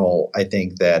general, I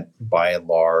think that by and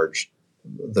large,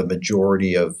 the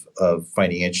majority of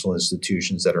financial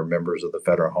institutions that are members of the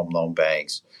Federal Home Loan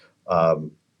Banks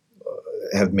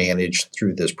have managed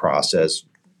through this process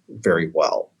very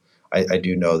well. I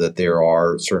do know that there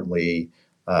are certainly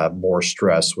more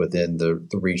stress within the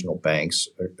regional banks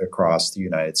across the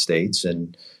United States,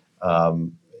 and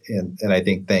I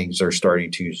think things are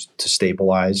starting to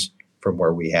stabilize from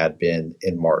where we had been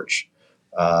in March.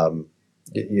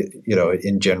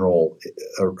 In general,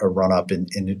 a run up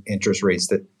in interest rates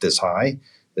this high,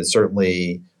 it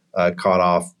certainly caught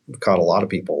a lot of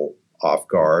people off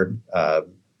guard.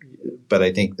 But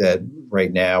I think that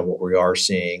right now, what we are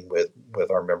seeing with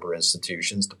our member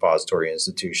institutions, depository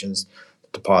institutions,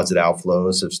 deposit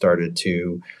outflows have started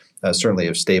to certainly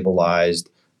have stabilized.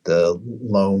 The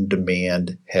loan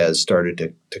demand has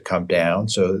started to come down.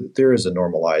 So there is a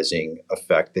normalizing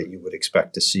effect that you would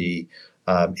expect to see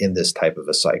in this type of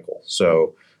a cycle.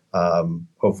 So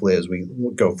hopefully, as we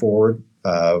go forward,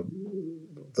 the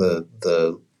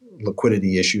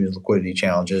liquidity issues, liquidity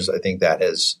challenges, I think that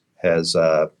has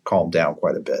calmed down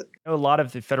quite a bit. A lot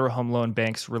of the federal home loan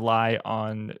banks rely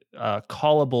on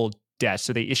callable debt.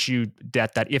 So they issue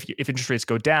debt that if interest rates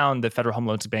go down, the Federal Home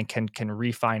Loans Bank can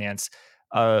refinance.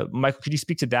 Michael, could you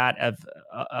speak to that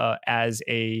as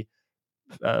a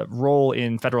role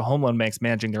in federal home loan banks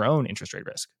managing their own interest rate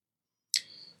risk?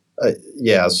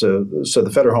 Yeah, so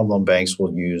the federal home loan banks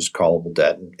will use callable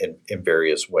debt in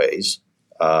various ways.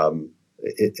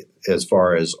 As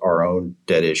far as our own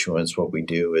debt issuance, what we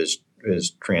do is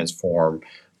transform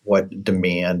what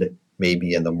demand may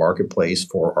be in the marketplace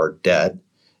for our debt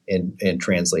and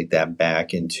translate that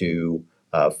back into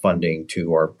funding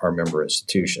to our member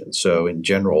institutions. So in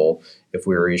general, if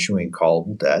we're issuing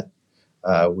callable debt,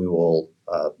 we will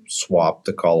swap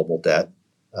the callable debt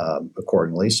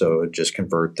accordingly. So just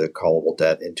convert the callable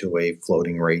debt into a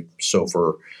floating rate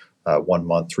SOFR 1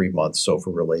 month, 3 month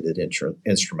SOFR related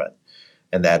instrument.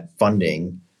 And that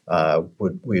funding we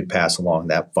would pass along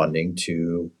that funding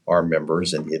to our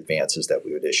members and the advances that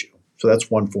we would issue. So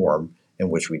that's one form in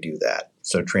which we do that.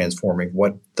 So transforming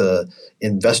what the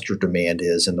investor demand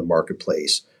is in the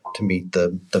marketplace to meet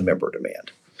the member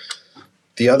demand.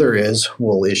 The other is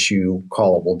we'll issue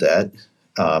callable debt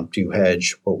to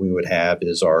hedge what we would have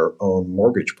is our own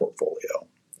mortgage portfolio.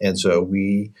 And so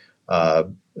we,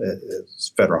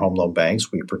 as federal home loan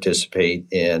banks, we participate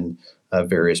in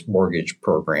various mortgage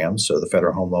programs. So the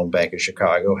Federal Home Loan Bank of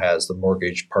Chicago has the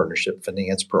Mortgage Partnership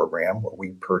Finance Program, where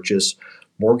we purchase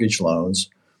mortgage loans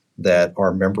that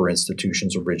our member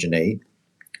institutions originate.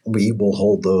 We will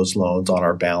hold those loans on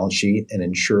our balance sheet and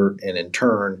ensure, and in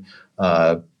turn,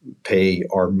 pay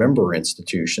our member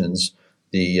institutions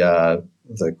the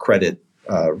credit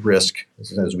risk.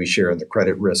 As we share in the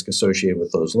credit risk associated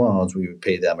with those loans, we would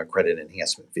pay them a credit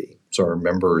enhancement fee. So our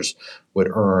members would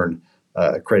earn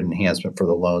a credit enhancement for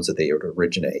the loans that they would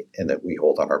originate and that we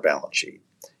hold on our balance sheet.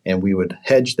 And we would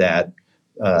hedge that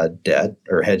debt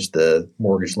or hedge the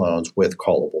mortgage loans with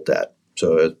callable debt.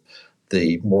 So if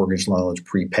the mortgage loans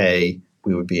prepay,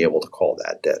 we would be able to call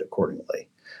that debt accordingly.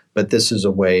 But this is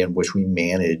a way in which we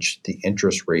manage the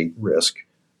interest rate risk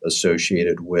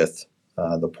associated with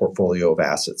the portfolio of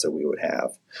assets that we would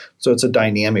have. So it's a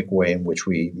dynamic way in which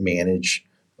we manage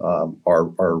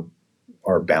our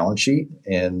balance sheet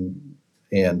and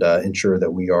ensure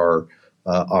that we are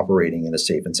operating in a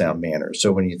safe and sound manner.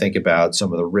 So when you think about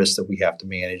some of the risks that we have to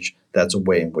manage, that's a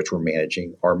way in which we're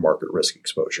managing our market risk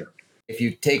exposure. If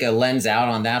you take a lens out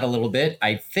on that a little bit,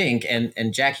 I think,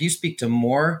 and Jack, you speak to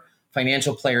more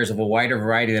financial players of a wider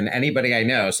variety than anybody I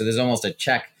know. So there's almost a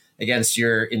check against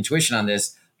your intuition on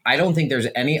this. I don't think there's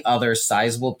any other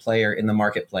sizable player in the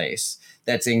marketplace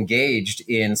that's engaged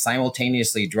in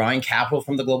simultaneously drawing capital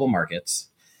from the global markets,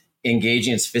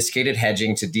 engaging in sophisticated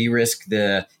hedging to de-risk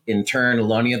the, in turn,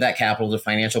 loaning of that capital to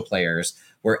financial players,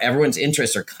 where everyone's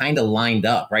interests are kind of lined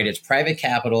up, right? It's private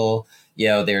capital.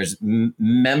 There's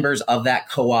members of that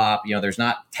co-op. There's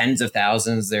not tens of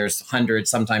thousands. There's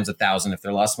hundreds, sometimes 1,000 if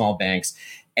they're a lot of small banks,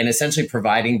 and essentially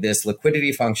providing this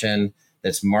liquidity function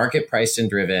that's market priced and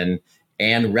driven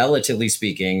and, relatively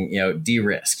speaking,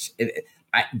 de-risked.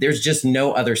 There's just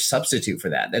no other substitute for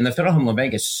that. And the Federal Home Loan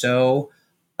Bank is so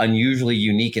unusually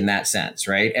unique in that sense,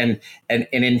 right? And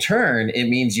in turn, it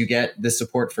means you get the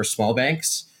support for small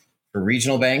banks, for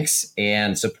regional banks,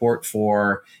 and support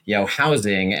for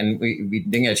housing. And we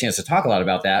didn't get a chance to talk a lot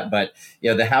about that, but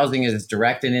the housing is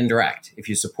direct and indirect. If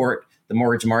you support the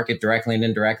mortgage market directly and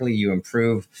indirectly, you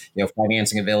improve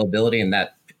financing availability, and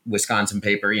that Wisconsin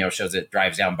paper shows it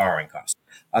drives down borrowing costs.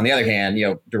 On the other hand,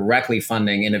 directly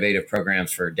funding innovative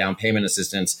programs for down payment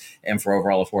assistance and for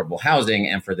overall affordable housing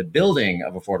and for the building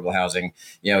of affordable housing,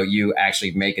 you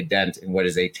actually make a dent in what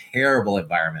is a terrible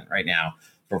environment right now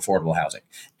for affordable housing.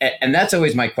 And that's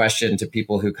always my question to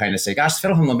people who kind of say, gosh, the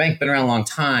Federal Home Loan Bank been around a long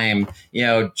time.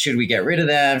 Should we get rid of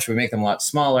them? Should we make them a lot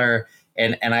smaller?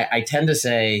 And I tend to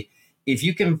say, if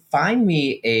you can find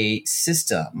me a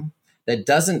system that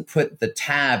doesn't put the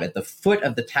tab at the foot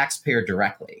of the taxpayer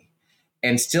directly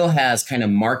and still has kind of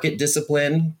market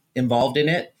discipline involved in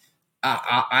it,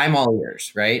 I'm all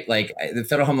ears, right? Like the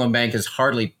Federal Home Loan Bank is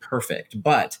hardly perfect,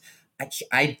 but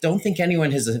I don't think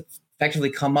anyone has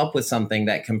effectively come up with something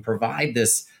that can provide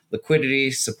this liquidity,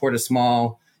 support of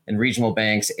small and regional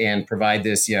banks, and provide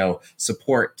this,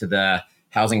 support to the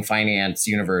housing finance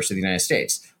universe of the United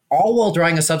States, all while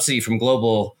drawing a subsidy from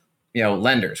global,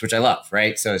 lenders, which I love,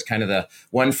 right? So it's kind of the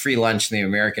one free lunch in the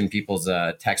American people's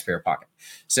taxpayer pocket.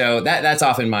 So that's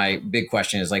often my big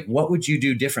question is like, what would you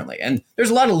do differently? And there's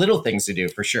a lot of little things to do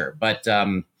for sure. But,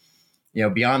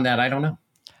 beyond that, I don't know.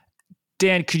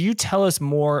 Dan, could you tell us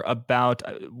more about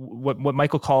what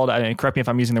Michael called, and correct me if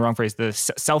I'm using the wrong phrase, the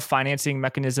self-financing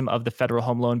mechanism of the Federal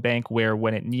Home Loan Bank, where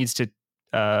when it needs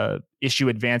to issue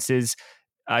advances,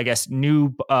 I guess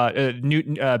new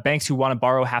banks who want to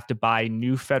borrow have to buy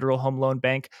new Federal Home Loan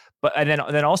Bank. But and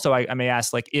then also I may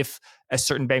ask, like, if a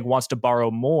certain bank wants to borrow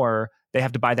more, they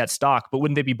have to buy that stock. But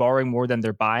wouldn't they be borrowing more than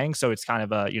they're buying? So it's kind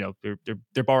of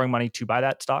they're borrowing money to buy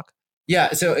that stock.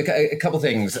 Yeah, so a couple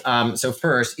things. So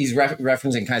first, he's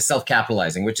referencing kind of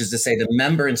self-capitalizing, which is to say the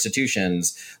member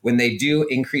institutions, when they do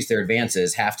increase their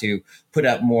advances, have to put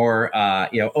up more,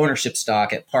 ownership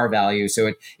stock at par value. So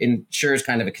it ensures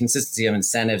kind of a consistency of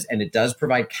incentives, and it does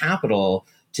provide capital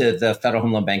to the Federal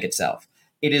Home Loan Bank itself.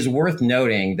 It is worth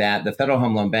noting that the Federal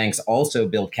Home Loan Banks also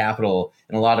build capital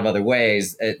in a lot of other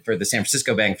ways. For the San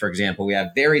Francisco Bank, for example, we have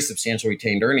very substantial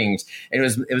retained earnings. And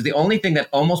it was the only thing that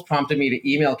almost prompted me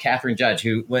to email Catherine Judge,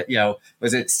 who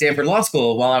was at Stanford Law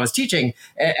School while I was teaching.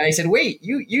 And I said, wait,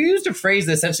 you used a phrase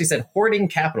that essentially said hoarding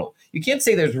capital. You can't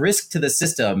say there's risk to the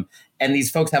system and these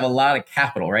folks have a lot of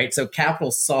capital, right? So capital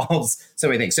solves so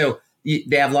many things. So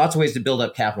they have lots of ways to build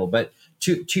up capital. But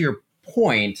to your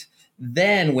point,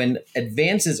 then when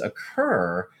advances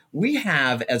occur, we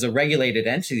have, as a regulated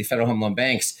entity, Federal Home Loan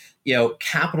Banks,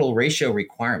 capital ratio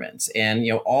requirements, and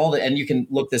and you can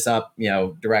look this up,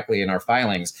 directly in our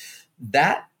filings.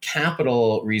 That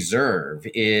capital reserve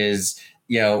is,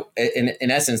 in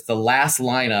essence, the last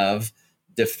line of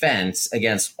defense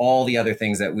against all the other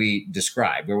things that we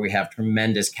described, where we have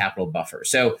tremendous capital buffer.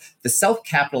 So the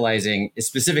self-capitalizing is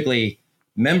specifically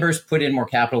members put in more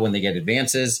capital when they get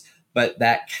advances. But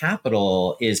that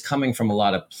capital is coming from a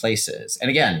lot of places. And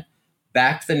again,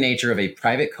 back to the nature of a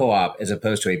private co-op as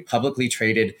opposed to a publicly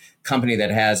traded company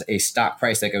that has a stock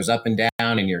price that goes up and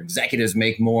down and your executives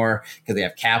make more because they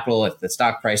have capital if the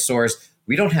stock price soars.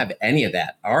 We don't have any of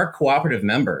that. Our cooperative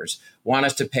members want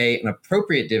us to pay an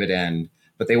appropriate dividend,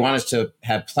 but they want us to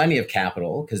have plenty of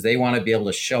capital because they want to be able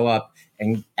to show up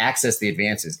and access the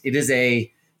advances. It is a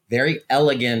very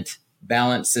elegant,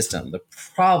 balanced system. The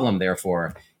problem,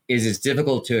 therefore, is it's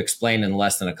difficult to explain in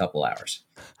less than a couple hours,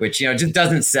 which just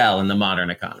doesn't sell in the modern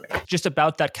economy. Just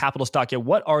about that capital stock,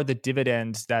 what are the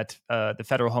dividends that the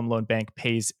Federal Home Loan Bank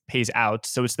pays out?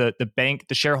 So it's the bank,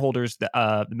 the shareholders,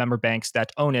 the member banks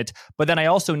that own it. But then I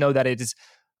also know that it is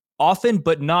often,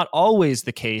 but not always,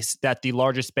 the case that the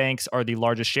largest banks are the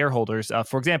largest shareholders.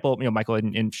 For example, Michael,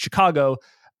 in Chicago,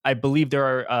 I believe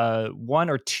there are one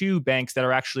or two banks that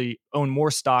are actually own more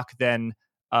stock than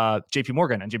JP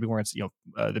Morgan, and JP Morgan's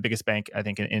the biggest bank, I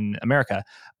think, in America.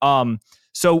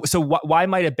 So why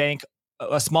might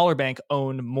a smaller bank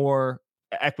own more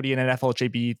equity in an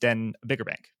FLHAB than a bigger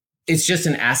bank? It's just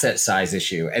an asset size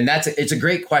issue. And it's a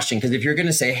great question, because if you're going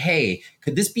to say, hey,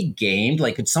 could this be gamed?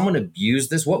 Like, could someone abuse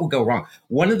this? What would go wrong?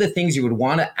 One of the things you would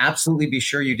want to absolutely be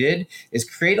sure you did is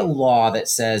create a law that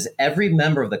says every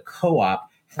member of the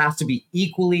co-op has to be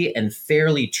equally and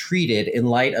fairly treated in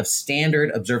light of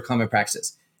standard observed common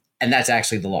practices. And that's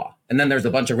actually the law. And then there's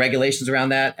a bunch of regulations around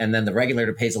that. And then the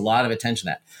regulator pays a lot of attention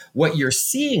to that. What you're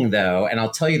seeing, though, and I'll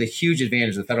tell you the huge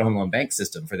advantage of the Federal Home Loan Bank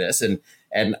system for this, and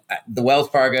the Wells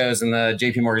Fargos and the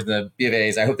JP Morgans and the B of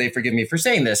A's, I hope they forgive me for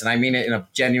saying this, and I mean it in a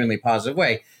genuinely positive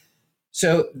way.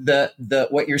 So the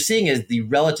what you're seeing is the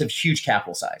relative huge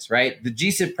capital size, right? The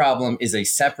GSIB problem is a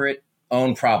separate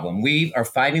own problem. We are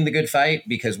fighting the good fight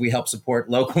because we help support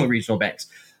local and regional banks,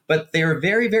 but they're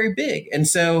very, very big. And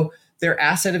so their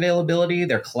asset availability,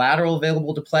 their collateral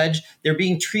available to pledge, they're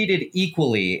being treated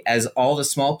equally as all the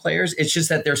small players. It's just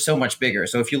that they're so much bigger.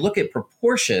 So if you look at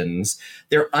proportions,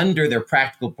 they're under their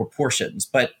practical proportions.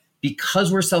 But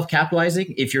because we're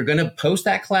self-capitalizing, if you're going to post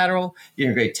that collateral,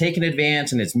 you're going to take an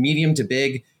advance and it's medium to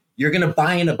big, you're going to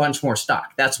buy in a bunch more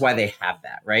stock. That's why they have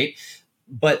that, right?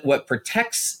 But what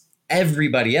protects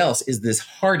everybody else is this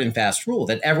hard and fast rule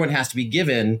that everyone has to be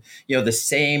given, the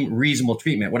same reasonable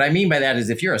treatment. What I mean by that is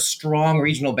if you're a strong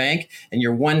regional bank and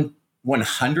you're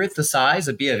 1/100th the size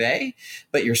of B of A,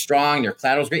 but you're strong, your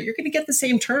collateral's great, you're going to get the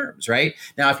same terms, right?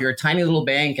 Now, if you're a tiny little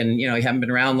bank and you haven't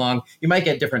been around long, you might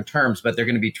get different terms, but they're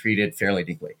going to be treated fairly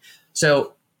equally.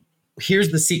 So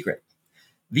here's the secret.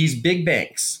 These big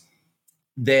banks,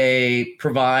 they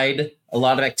provide a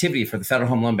lot of activity for the Federal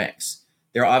Home Loan Banks.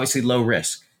 They're obviously low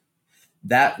risk.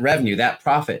 That revenue, that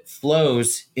profit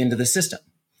flows into the system.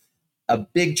 A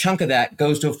big chunk of that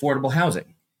goes to affordable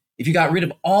housing. If you got rid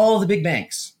of all the big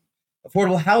banks,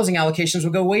 affordable housing allocations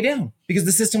would go way down because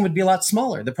the system would be a lot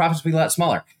smaller. The profits would be a lot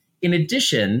smaller. In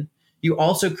addition, you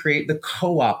also create the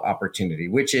co-op opportunity,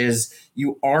 which is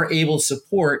you are able to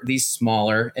support these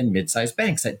smaller and mid-sized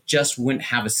banks that just wouldn't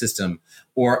have a system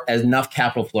or enough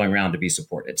capital flowing around to be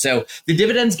supported. So the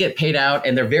dividends get paid out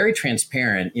and they're very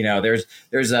transparent. There's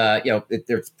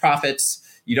profits.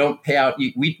 You don't pay out.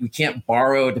 We can't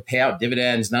borrow to pay out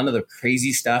dividends. None of the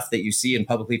crazy stuff that you see in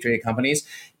publicly traded companies.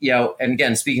 And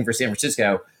again, speaking for San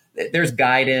Francisco, there's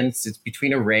guidance. It's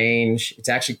between a range. It's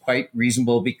actually quite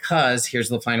reasonable because here's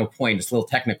the final point. It's a little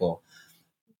technical.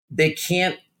 They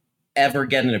can't ever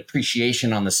get an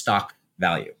appreciation on the stock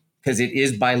value because it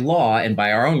is by law and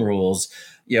by our own rules,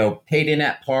 paid in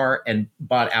at par and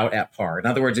bought out at par. In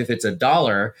other words, if it's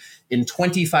 $1 in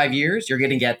 25 years, you're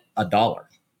going to get $1.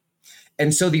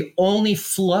 And so the only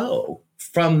flow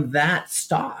from that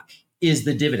stock is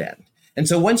the dividend. And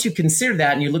so once you consider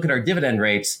that and you look at our dividend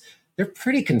rates, they're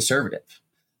pretty conservative.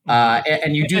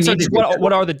 And you do and need so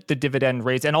what are the dividend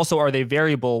rates? And also, are they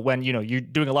variable when, you're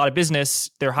doing a lot of business,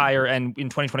 they're higher. And in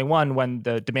 2021, when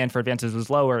the demand for advances was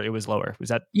lower, it was lower. Was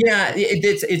that? Yeah,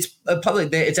 it's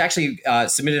public. It's actually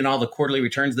submitted in all the quarterly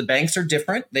returns. The banks are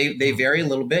different. They vary a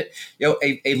little bit.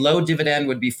 A low dividend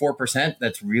would be 4%.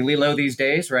 That's really low these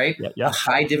days, right? Yeah. A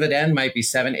high dividend might be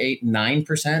 7, 8,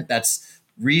 9%. That's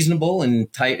reasonable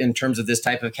and tight in terms of this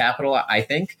type of capital, I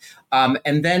think.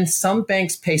 And then some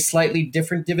banks pay slightly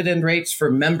different dividend rates for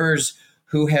members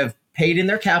who have paid in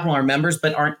their capital, are members,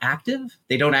 but aren't active.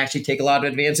 They don't actually take a lot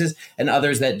of advances. And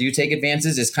others that do take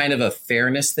advances is kind of a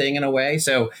fairness thing in a way.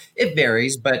 So it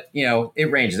varies, but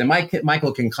it ranges. And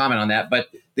Michael can comment on that. But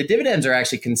the dividends are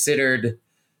actually considered,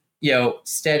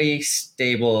 steady,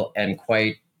 stable, and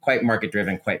quite market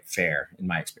driven, quite fair in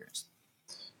my experience.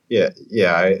 Yeah.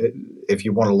 If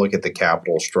you want to look at the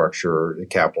capital structure, the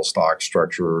capital stock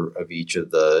structure of each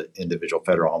of the individual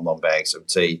Federal Home Loan Banks, I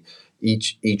would say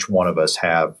each one of us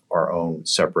have our own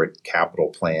separate capital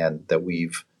plan that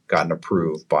we've gotten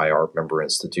approved by our member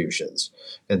institutions.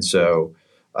 And so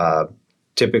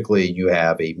typically you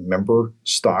have a member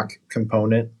stock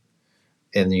component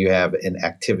and you have an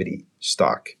activity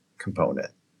stock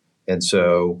component. And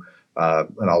so,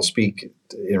 and I'll speak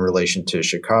in relation to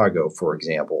Chicago, for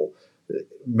example,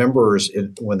 members,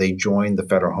 when they join the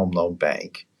Federal Home Loan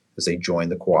Bank, as they join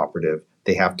the cooperative,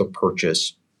 they have to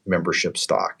purchase membership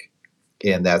stock.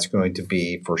 And that's going to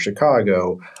be, for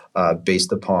Chicago,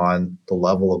 based upon the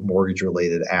level of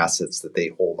mortgage-related assets that they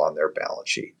hold on their balance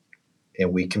sheet.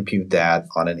 And we compute that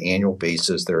on an annual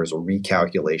basis. There is a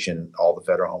recalculation. All the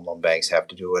Federal Home Loan Banks have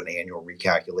to do an annual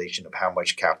recalculation of how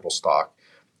much capital stock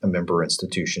a member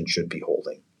institution should be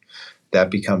holding.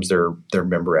 That becomes their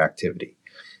member activity.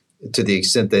 To the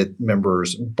extent that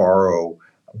members borrow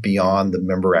beyond the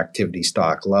member activity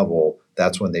stock level,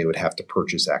 that's when they would have to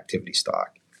purchase activity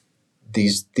stock.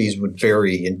 These would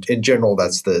vary. In general,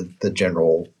 that's the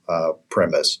general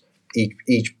premise.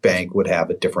 Each bank would have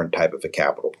a different type of a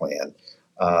capital plan.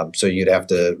 So you'd have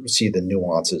to see the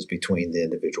nuances between the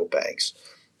individual banks.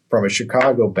 From a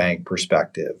Chicago bank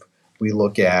perspective, we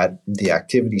look at the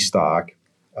activity stock,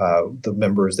 the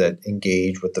members that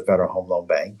engage with the Federal Home Loan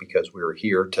Bank, because we're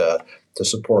here to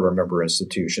support our member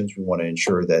institutions. We want to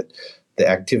ensure that the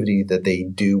activity that they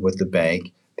do with the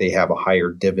bank, they have a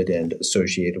higher dividend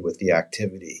associated with the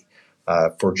activity.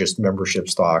 For just membership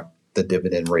stock, the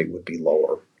dividend rate would be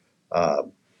lower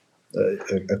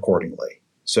accordingly.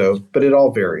 So, but it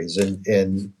all varies.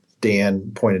 And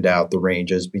Dan pointed out the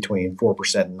ranges between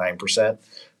 4% and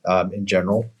 9% in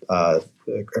general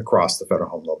across the Federal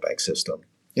Home Loan Bank system.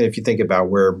 And if you think about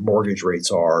where mortgage rates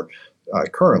are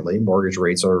currently, mortgage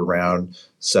rates are around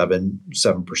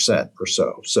 7% or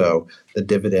so. So the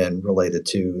dividend related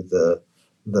to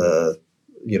the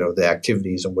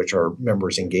activities in which our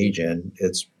members engage in,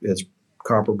 it's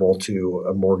comparable to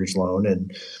a mortgage loan.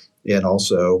 And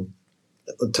also,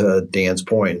 to Dan's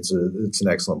point, it's an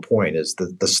excellent point, is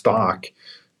the stock,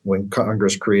 when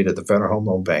Congress created the Federal Home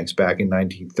Loan Banks back in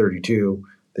 1932,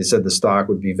 they said the stock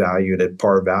would be valued at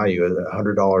par value at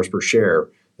 $100 per share.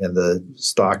 and the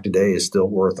stock today is still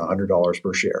worth $100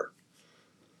 per share.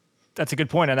 That's a good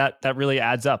point, and that really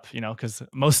adds up, because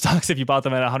most stocks, if you bought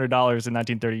them at $100 in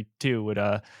 1932, would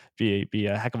be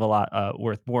a heck of a lot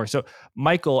worth more. So,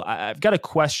 Michael, I've got a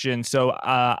question. So,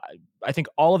 I think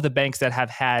all of the banks that have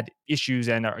had issues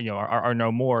and are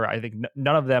no more. I think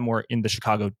none of them were in the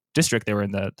Chicago district; they were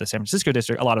in the San Francisco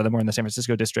district. A lot of them were in the San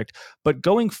Francisco district. But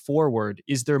going forward,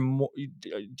 is there more?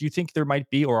 Do you think there might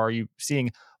be, or are you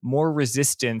seeing more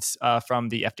resistance from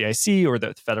the FDIC or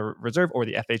the Federal Reserve or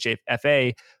the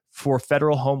FHFA for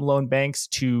federal home loan banks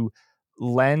to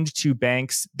lend to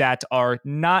banks that are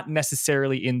not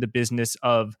necessarily in the business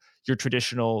of your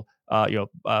traditional,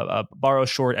 borrow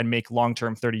short and make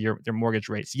long-term 30-year mortgage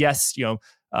rates? Yes,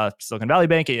 Silicon Valley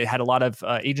Bank, it had a lot of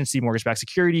agency mortgage-backed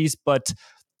securities, but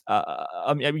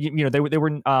they were.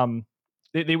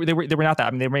 They were not that.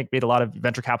 I mean, they made a lot of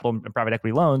venture capital and private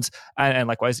equity loans, and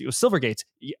likewise, Silvergate.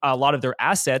 A lot of their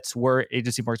assets were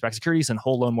agency mortgage-backed securities and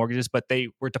whole loan mortgages, but they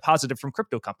were deposited from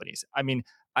crypto companies. I mean,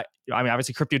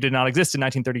 obviously, crypto did not exist in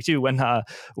 1932 when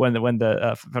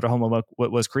the federal home loan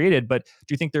was created. But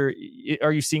do you think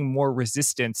are you seeing more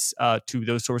resistance to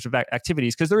those sorts of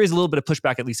activities? Because there is a little bit of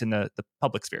pushback, at least in the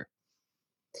public sphere.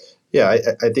 Yeah,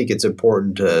 I think it's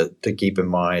important to keep in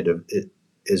mind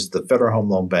is the Federal Home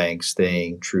Loan Bank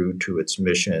staying true to its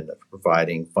mission of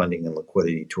providing funding and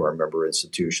liquidity to our member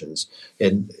institutions,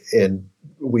 and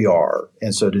we are.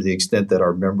 And so, to the extent that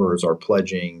our members are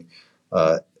pledging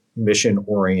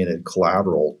mission-oriented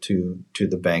collateral to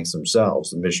the banks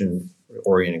themselves, the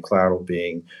mission-oriented collateral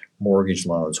being mortgage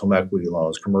loans, home equity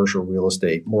loans, commercial real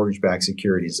estate, mortgage-backed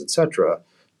securities, et cetera,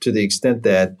 to the extent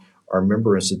that our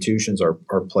member institutions are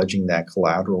pledging that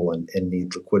collateral and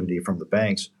need liquidity from the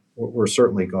banks, we're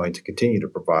certainly going to continue to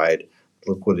provide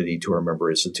liquidity to our member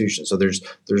institutions. So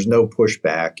there's no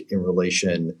pushback in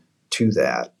relation to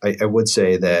that. I would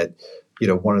say that,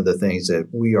 one of the things that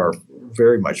we are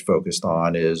very much focused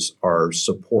on is our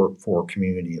support for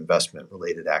community investment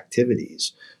related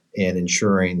activities and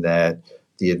ensuring that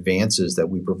the advances that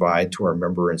we provide to our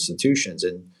member institutions,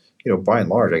 and, by and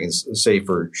large, I can say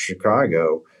for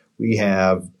Chicago, we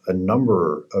have a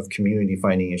number of community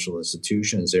financial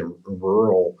institutions in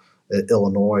rural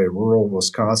Illinois, rural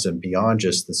Wisconsin, beyond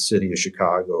just the city of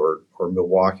Chicago or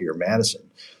Milwaukee or Madison.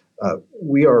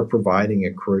 We are providing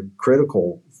a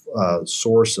critical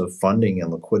source of funding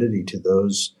and liquidity to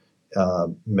those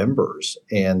members,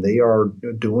 and they are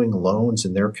doing loans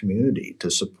in their community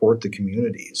to support the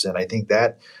communities. And I think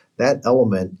that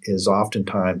element is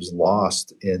oftentimes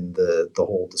lost in the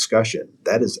whole discussion.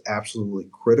 That is absolutely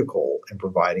critical in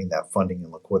providing that funding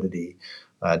and liquidity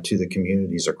to the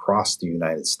communities across the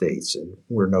United States. And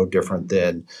we're no different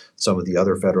than some of the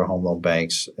other federal home loan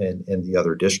banks in the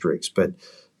other districts. But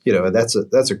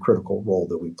that's a critical role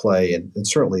that we play. And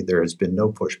certainly there has been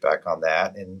no pushback on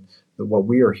that. And what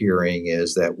we are hearing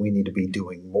is that we need to be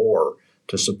doing more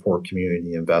to support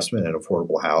community investment and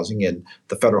affordable housing. And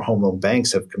the federal home loan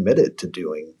banks have committed to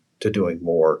doing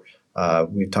more.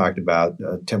 We've talked about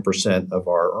 10% of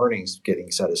our earnings getting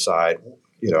set aside.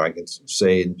 I can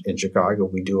say in Chicago,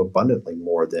 we do abundantly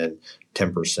more than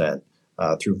 10%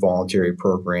 through voluntary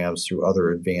programs, through other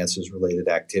advances related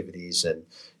activities,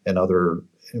 and other.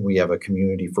 And we have a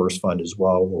community first fund as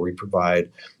well, where we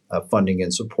provide funding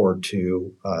and support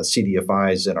to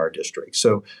CDFIs in our district.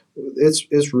 So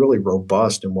it's really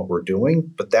robust in what we're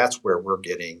doing, but that's where we're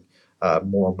getting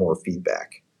more and more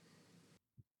feedback.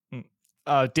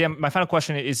 Dan, my final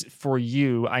question is for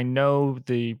you. I know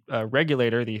the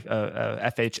regulator, the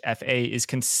FHFA, is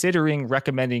considering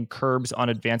recommending curbs on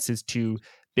advances to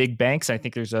big banks. I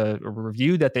think there's a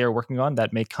review that they are working on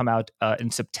that may come out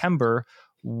in September.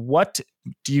 What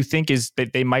do you think is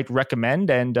that they might recommend,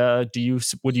 and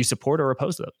would you support or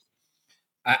oppose them?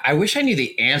 I wish I knew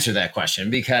the answer to that question,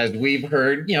 because we've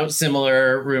heard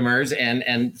similar rumors,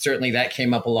 and certainly that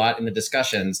came up a lot in the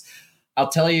discussions. I'll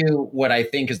tell you what I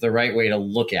think is the right way to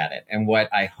look at it and what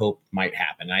I hope might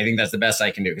happen. And I think that's the best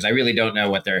I can do, because I really don't know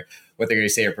what they're going to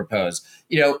say or propose.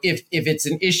 If it's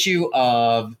an issue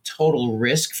of total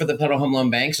risk for the federal home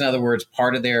loan banks, in other words,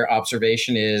 part of their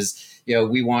observation is,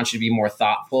 we want you to be more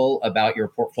thoughtful about your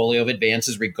portfolio of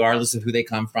advances, regardless of who they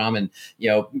come from, and,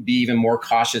 be even more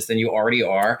cautious than you already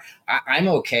are. I'm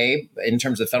okay in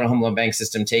terms of the federal home loan bank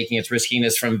system taking its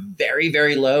riskiness from very,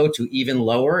 very low to even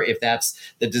lower, if that's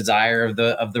the desire of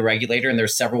the regulator. And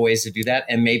there's several ways to do that.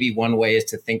 And maybe one way is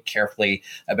to think carefully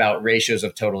about ratios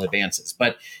of total advances.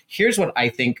 But here's what I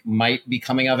think might be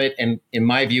coming of it, and in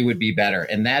my view would be better.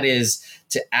 And that is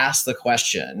to ask the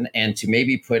question, and to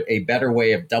maybe put a better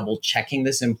way of double checking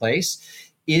this in place.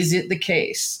 Is it the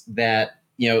case that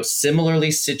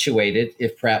similarly situated,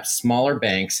 if perhaps smaller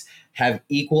banks, have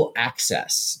equal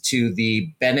access to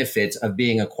the benefits of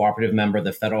being a cooperative member of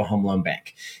the Federal Home Loan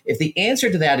Bank? If the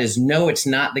answer to that is no, it's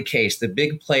not the case, the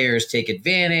big players take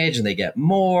advantage and they get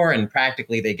more and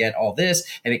practically they get all this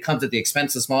and it comes at the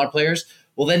expense of smaller players,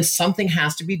 well, then something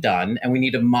has to be done and we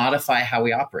need to modify how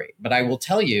we operate. But I will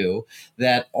tell you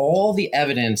that all the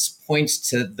evidence points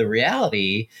to the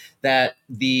reality that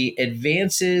the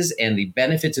advances and the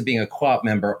benefits of being a co-op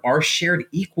member are shared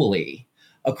equally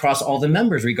across all the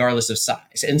members, regardless of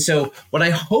size. And so what I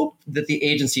hope that the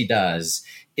agency does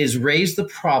is raise the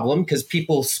problem, because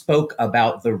people spoke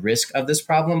about the risk of this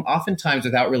problem, oftentimes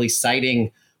without really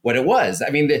citing what it was.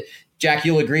 I mean, Jack,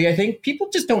 you'll agree, I think,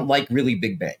 people just don't like really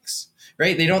big banks.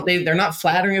 Right? They're not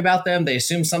flattering about them. They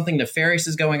assume something nefarious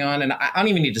is going on. And I don't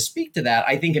even need to speak to that.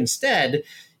 I think instead,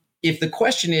 if the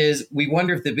question is, we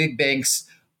wonder if the big banks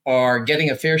are getting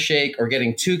a fair shake or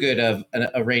getting too good of an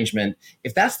arrangement,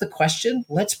 if that's the question,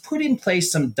 let's put in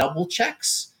place some double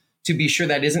checks to be sure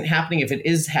that isn't happening. If it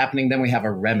is happening, then we have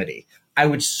a remedy. I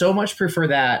would so much prefer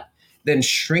that than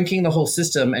shrinking the whole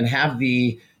system and have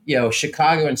the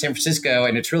Chicago and San Francisco,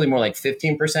 and it's really more like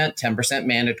 15%, 10%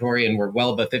 mandatory, and we're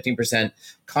well above 15%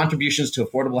 contributions to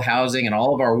affordable housing, and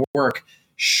all of our work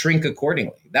shrink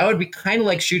accordingly. That would be kind of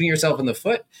like shooting yourself in the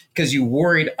foot because you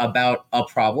worried about a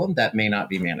problem that may not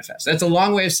be manifest. That's a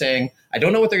long way of saying, I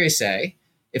don't know what they're going to say.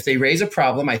 If they raise a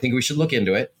problem, I think we should look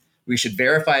into it. We should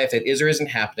verify if it is or isn't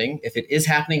happening. If it is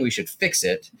happening, we should fix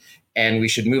it and we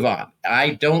should move on.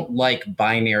 I don't like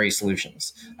binary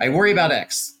solutions. I worry about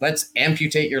X. Let's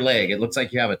amputate your leg. It looks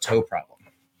like you have a toe problem.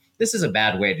 This is a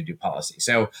bad way to do policy.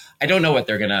 So I don't know what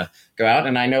they're going to go out.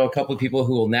 And I know a couple of people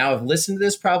who will now have listened to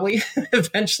this probably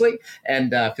eventually,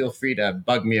 and feel free to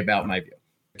bug me about my view.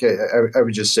 Okay, I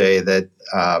would just say that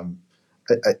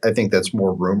I think that's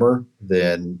more rumor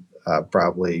than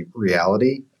probably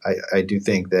reality. I do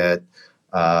think that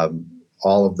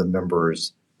all of the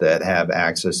members that have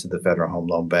access to the Federal Home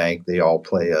Loan Bank, they all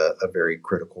play a very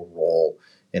critical role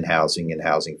in housing and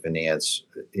housing finance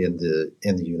in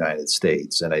the United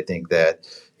States. And I think that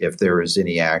if there is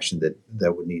any action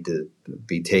that would need to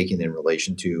be taken in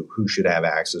relation to who should have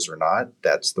access or not,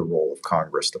 that's the role of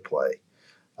Congress to play.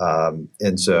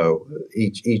 And so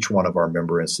each one of our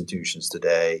member institutions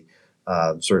today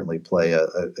certainly play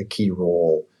a key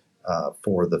role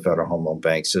for the Federal Home Loan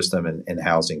Bank system and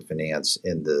housing finance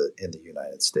in the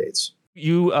United States.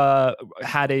 You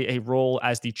had a role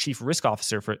as the chief risk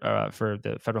officer for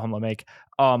the Federal Home Loan Bank.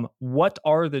 What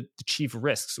are the chief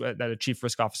risks that a chief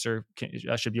risk officer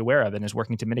should be aware of and is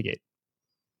working to mitigate?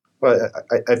 Well,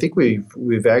 I think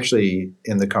we've actually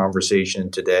in the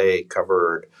conversation today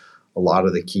covered a lot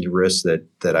of the key risks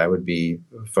that I would be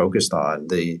focused on.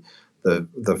 The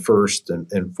first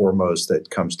and foremost that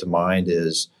comes to mind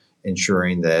is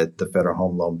ensuring that the Federal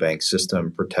Home Loan Bank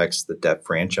system protects the debt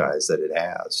franchise that it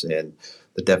has. And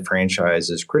the debt franchise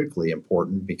is critically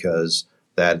important because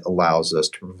that allows us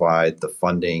to provide the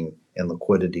funding and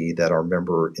liquidity that our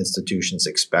member institutions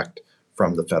expect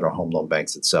from the Federal Home Loan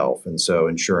Banks itself. And so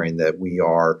ensuring that we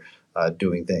are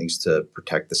doing things to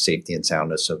protect the safety and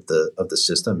soundness of the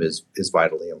system is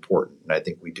vitally important. And I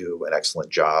think we do an excellent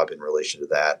job in relation to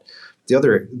that. The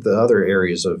other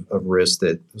areas of risk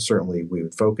that certainly we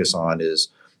would focus on is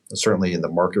certainly in the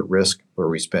market risk, where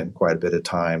we spend quite a bit of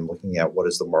time looking at what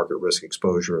is the market risk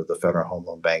exposure of the Federal Home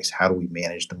Loan Banks, how do we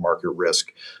manage the market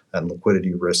risk and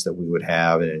liquidity risk that we would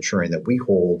have, and ensuring that we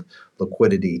hold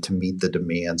liquidity to meet the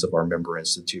demands of our member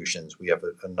institutions. We have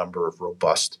a number of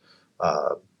robust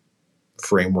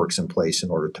frameworks in place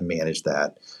in order to manage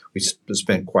that. We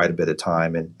spent quite a bit of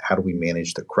time in how do we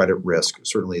manage the credit risk,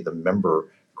 certainly the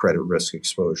member credit risk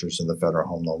exposures in the Federal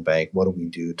Home Loan Bank. What do we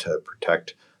do to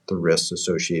protect the risks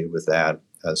associated with that?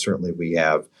 Certainly we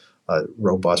have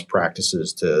robust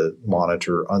practices to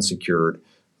monitor unsecured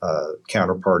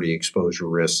counterparty exposure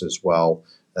risks as well.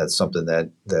 That's something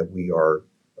that we are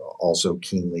also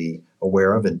keenly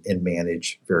aware of and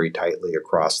manage very tightly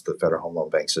across the Federal Home Loan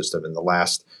Bank system. And the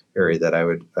last area that I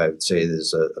would say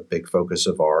is a big focus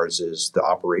of ours is the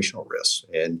operational risks.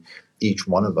 And each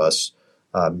one of us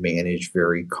manage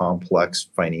very complex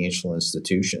financial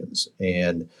institutions.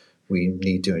 And we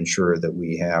need to ensure that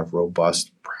we have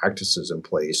robust practices in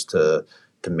place to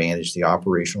manage the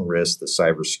operational risk, the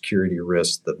cybersecurity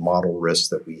risk, the model risks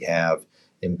that we have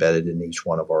embedded in each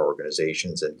one of our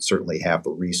organizations, and certainly have the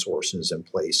resources in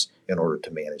place in order to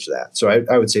manage that. So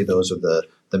I would say those are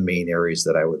the main areas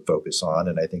that I would focus on.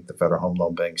 And I think the Federal Home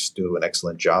Loan Banks do an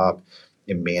excellent job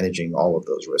in managing all of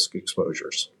those risk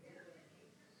exposures.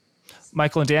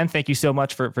 Michael and Dan, thank you so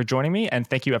much for joining me, and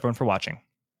thank you everyone for watching.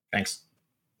 Thanks.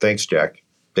 Thanks, Jack.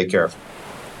 Take care.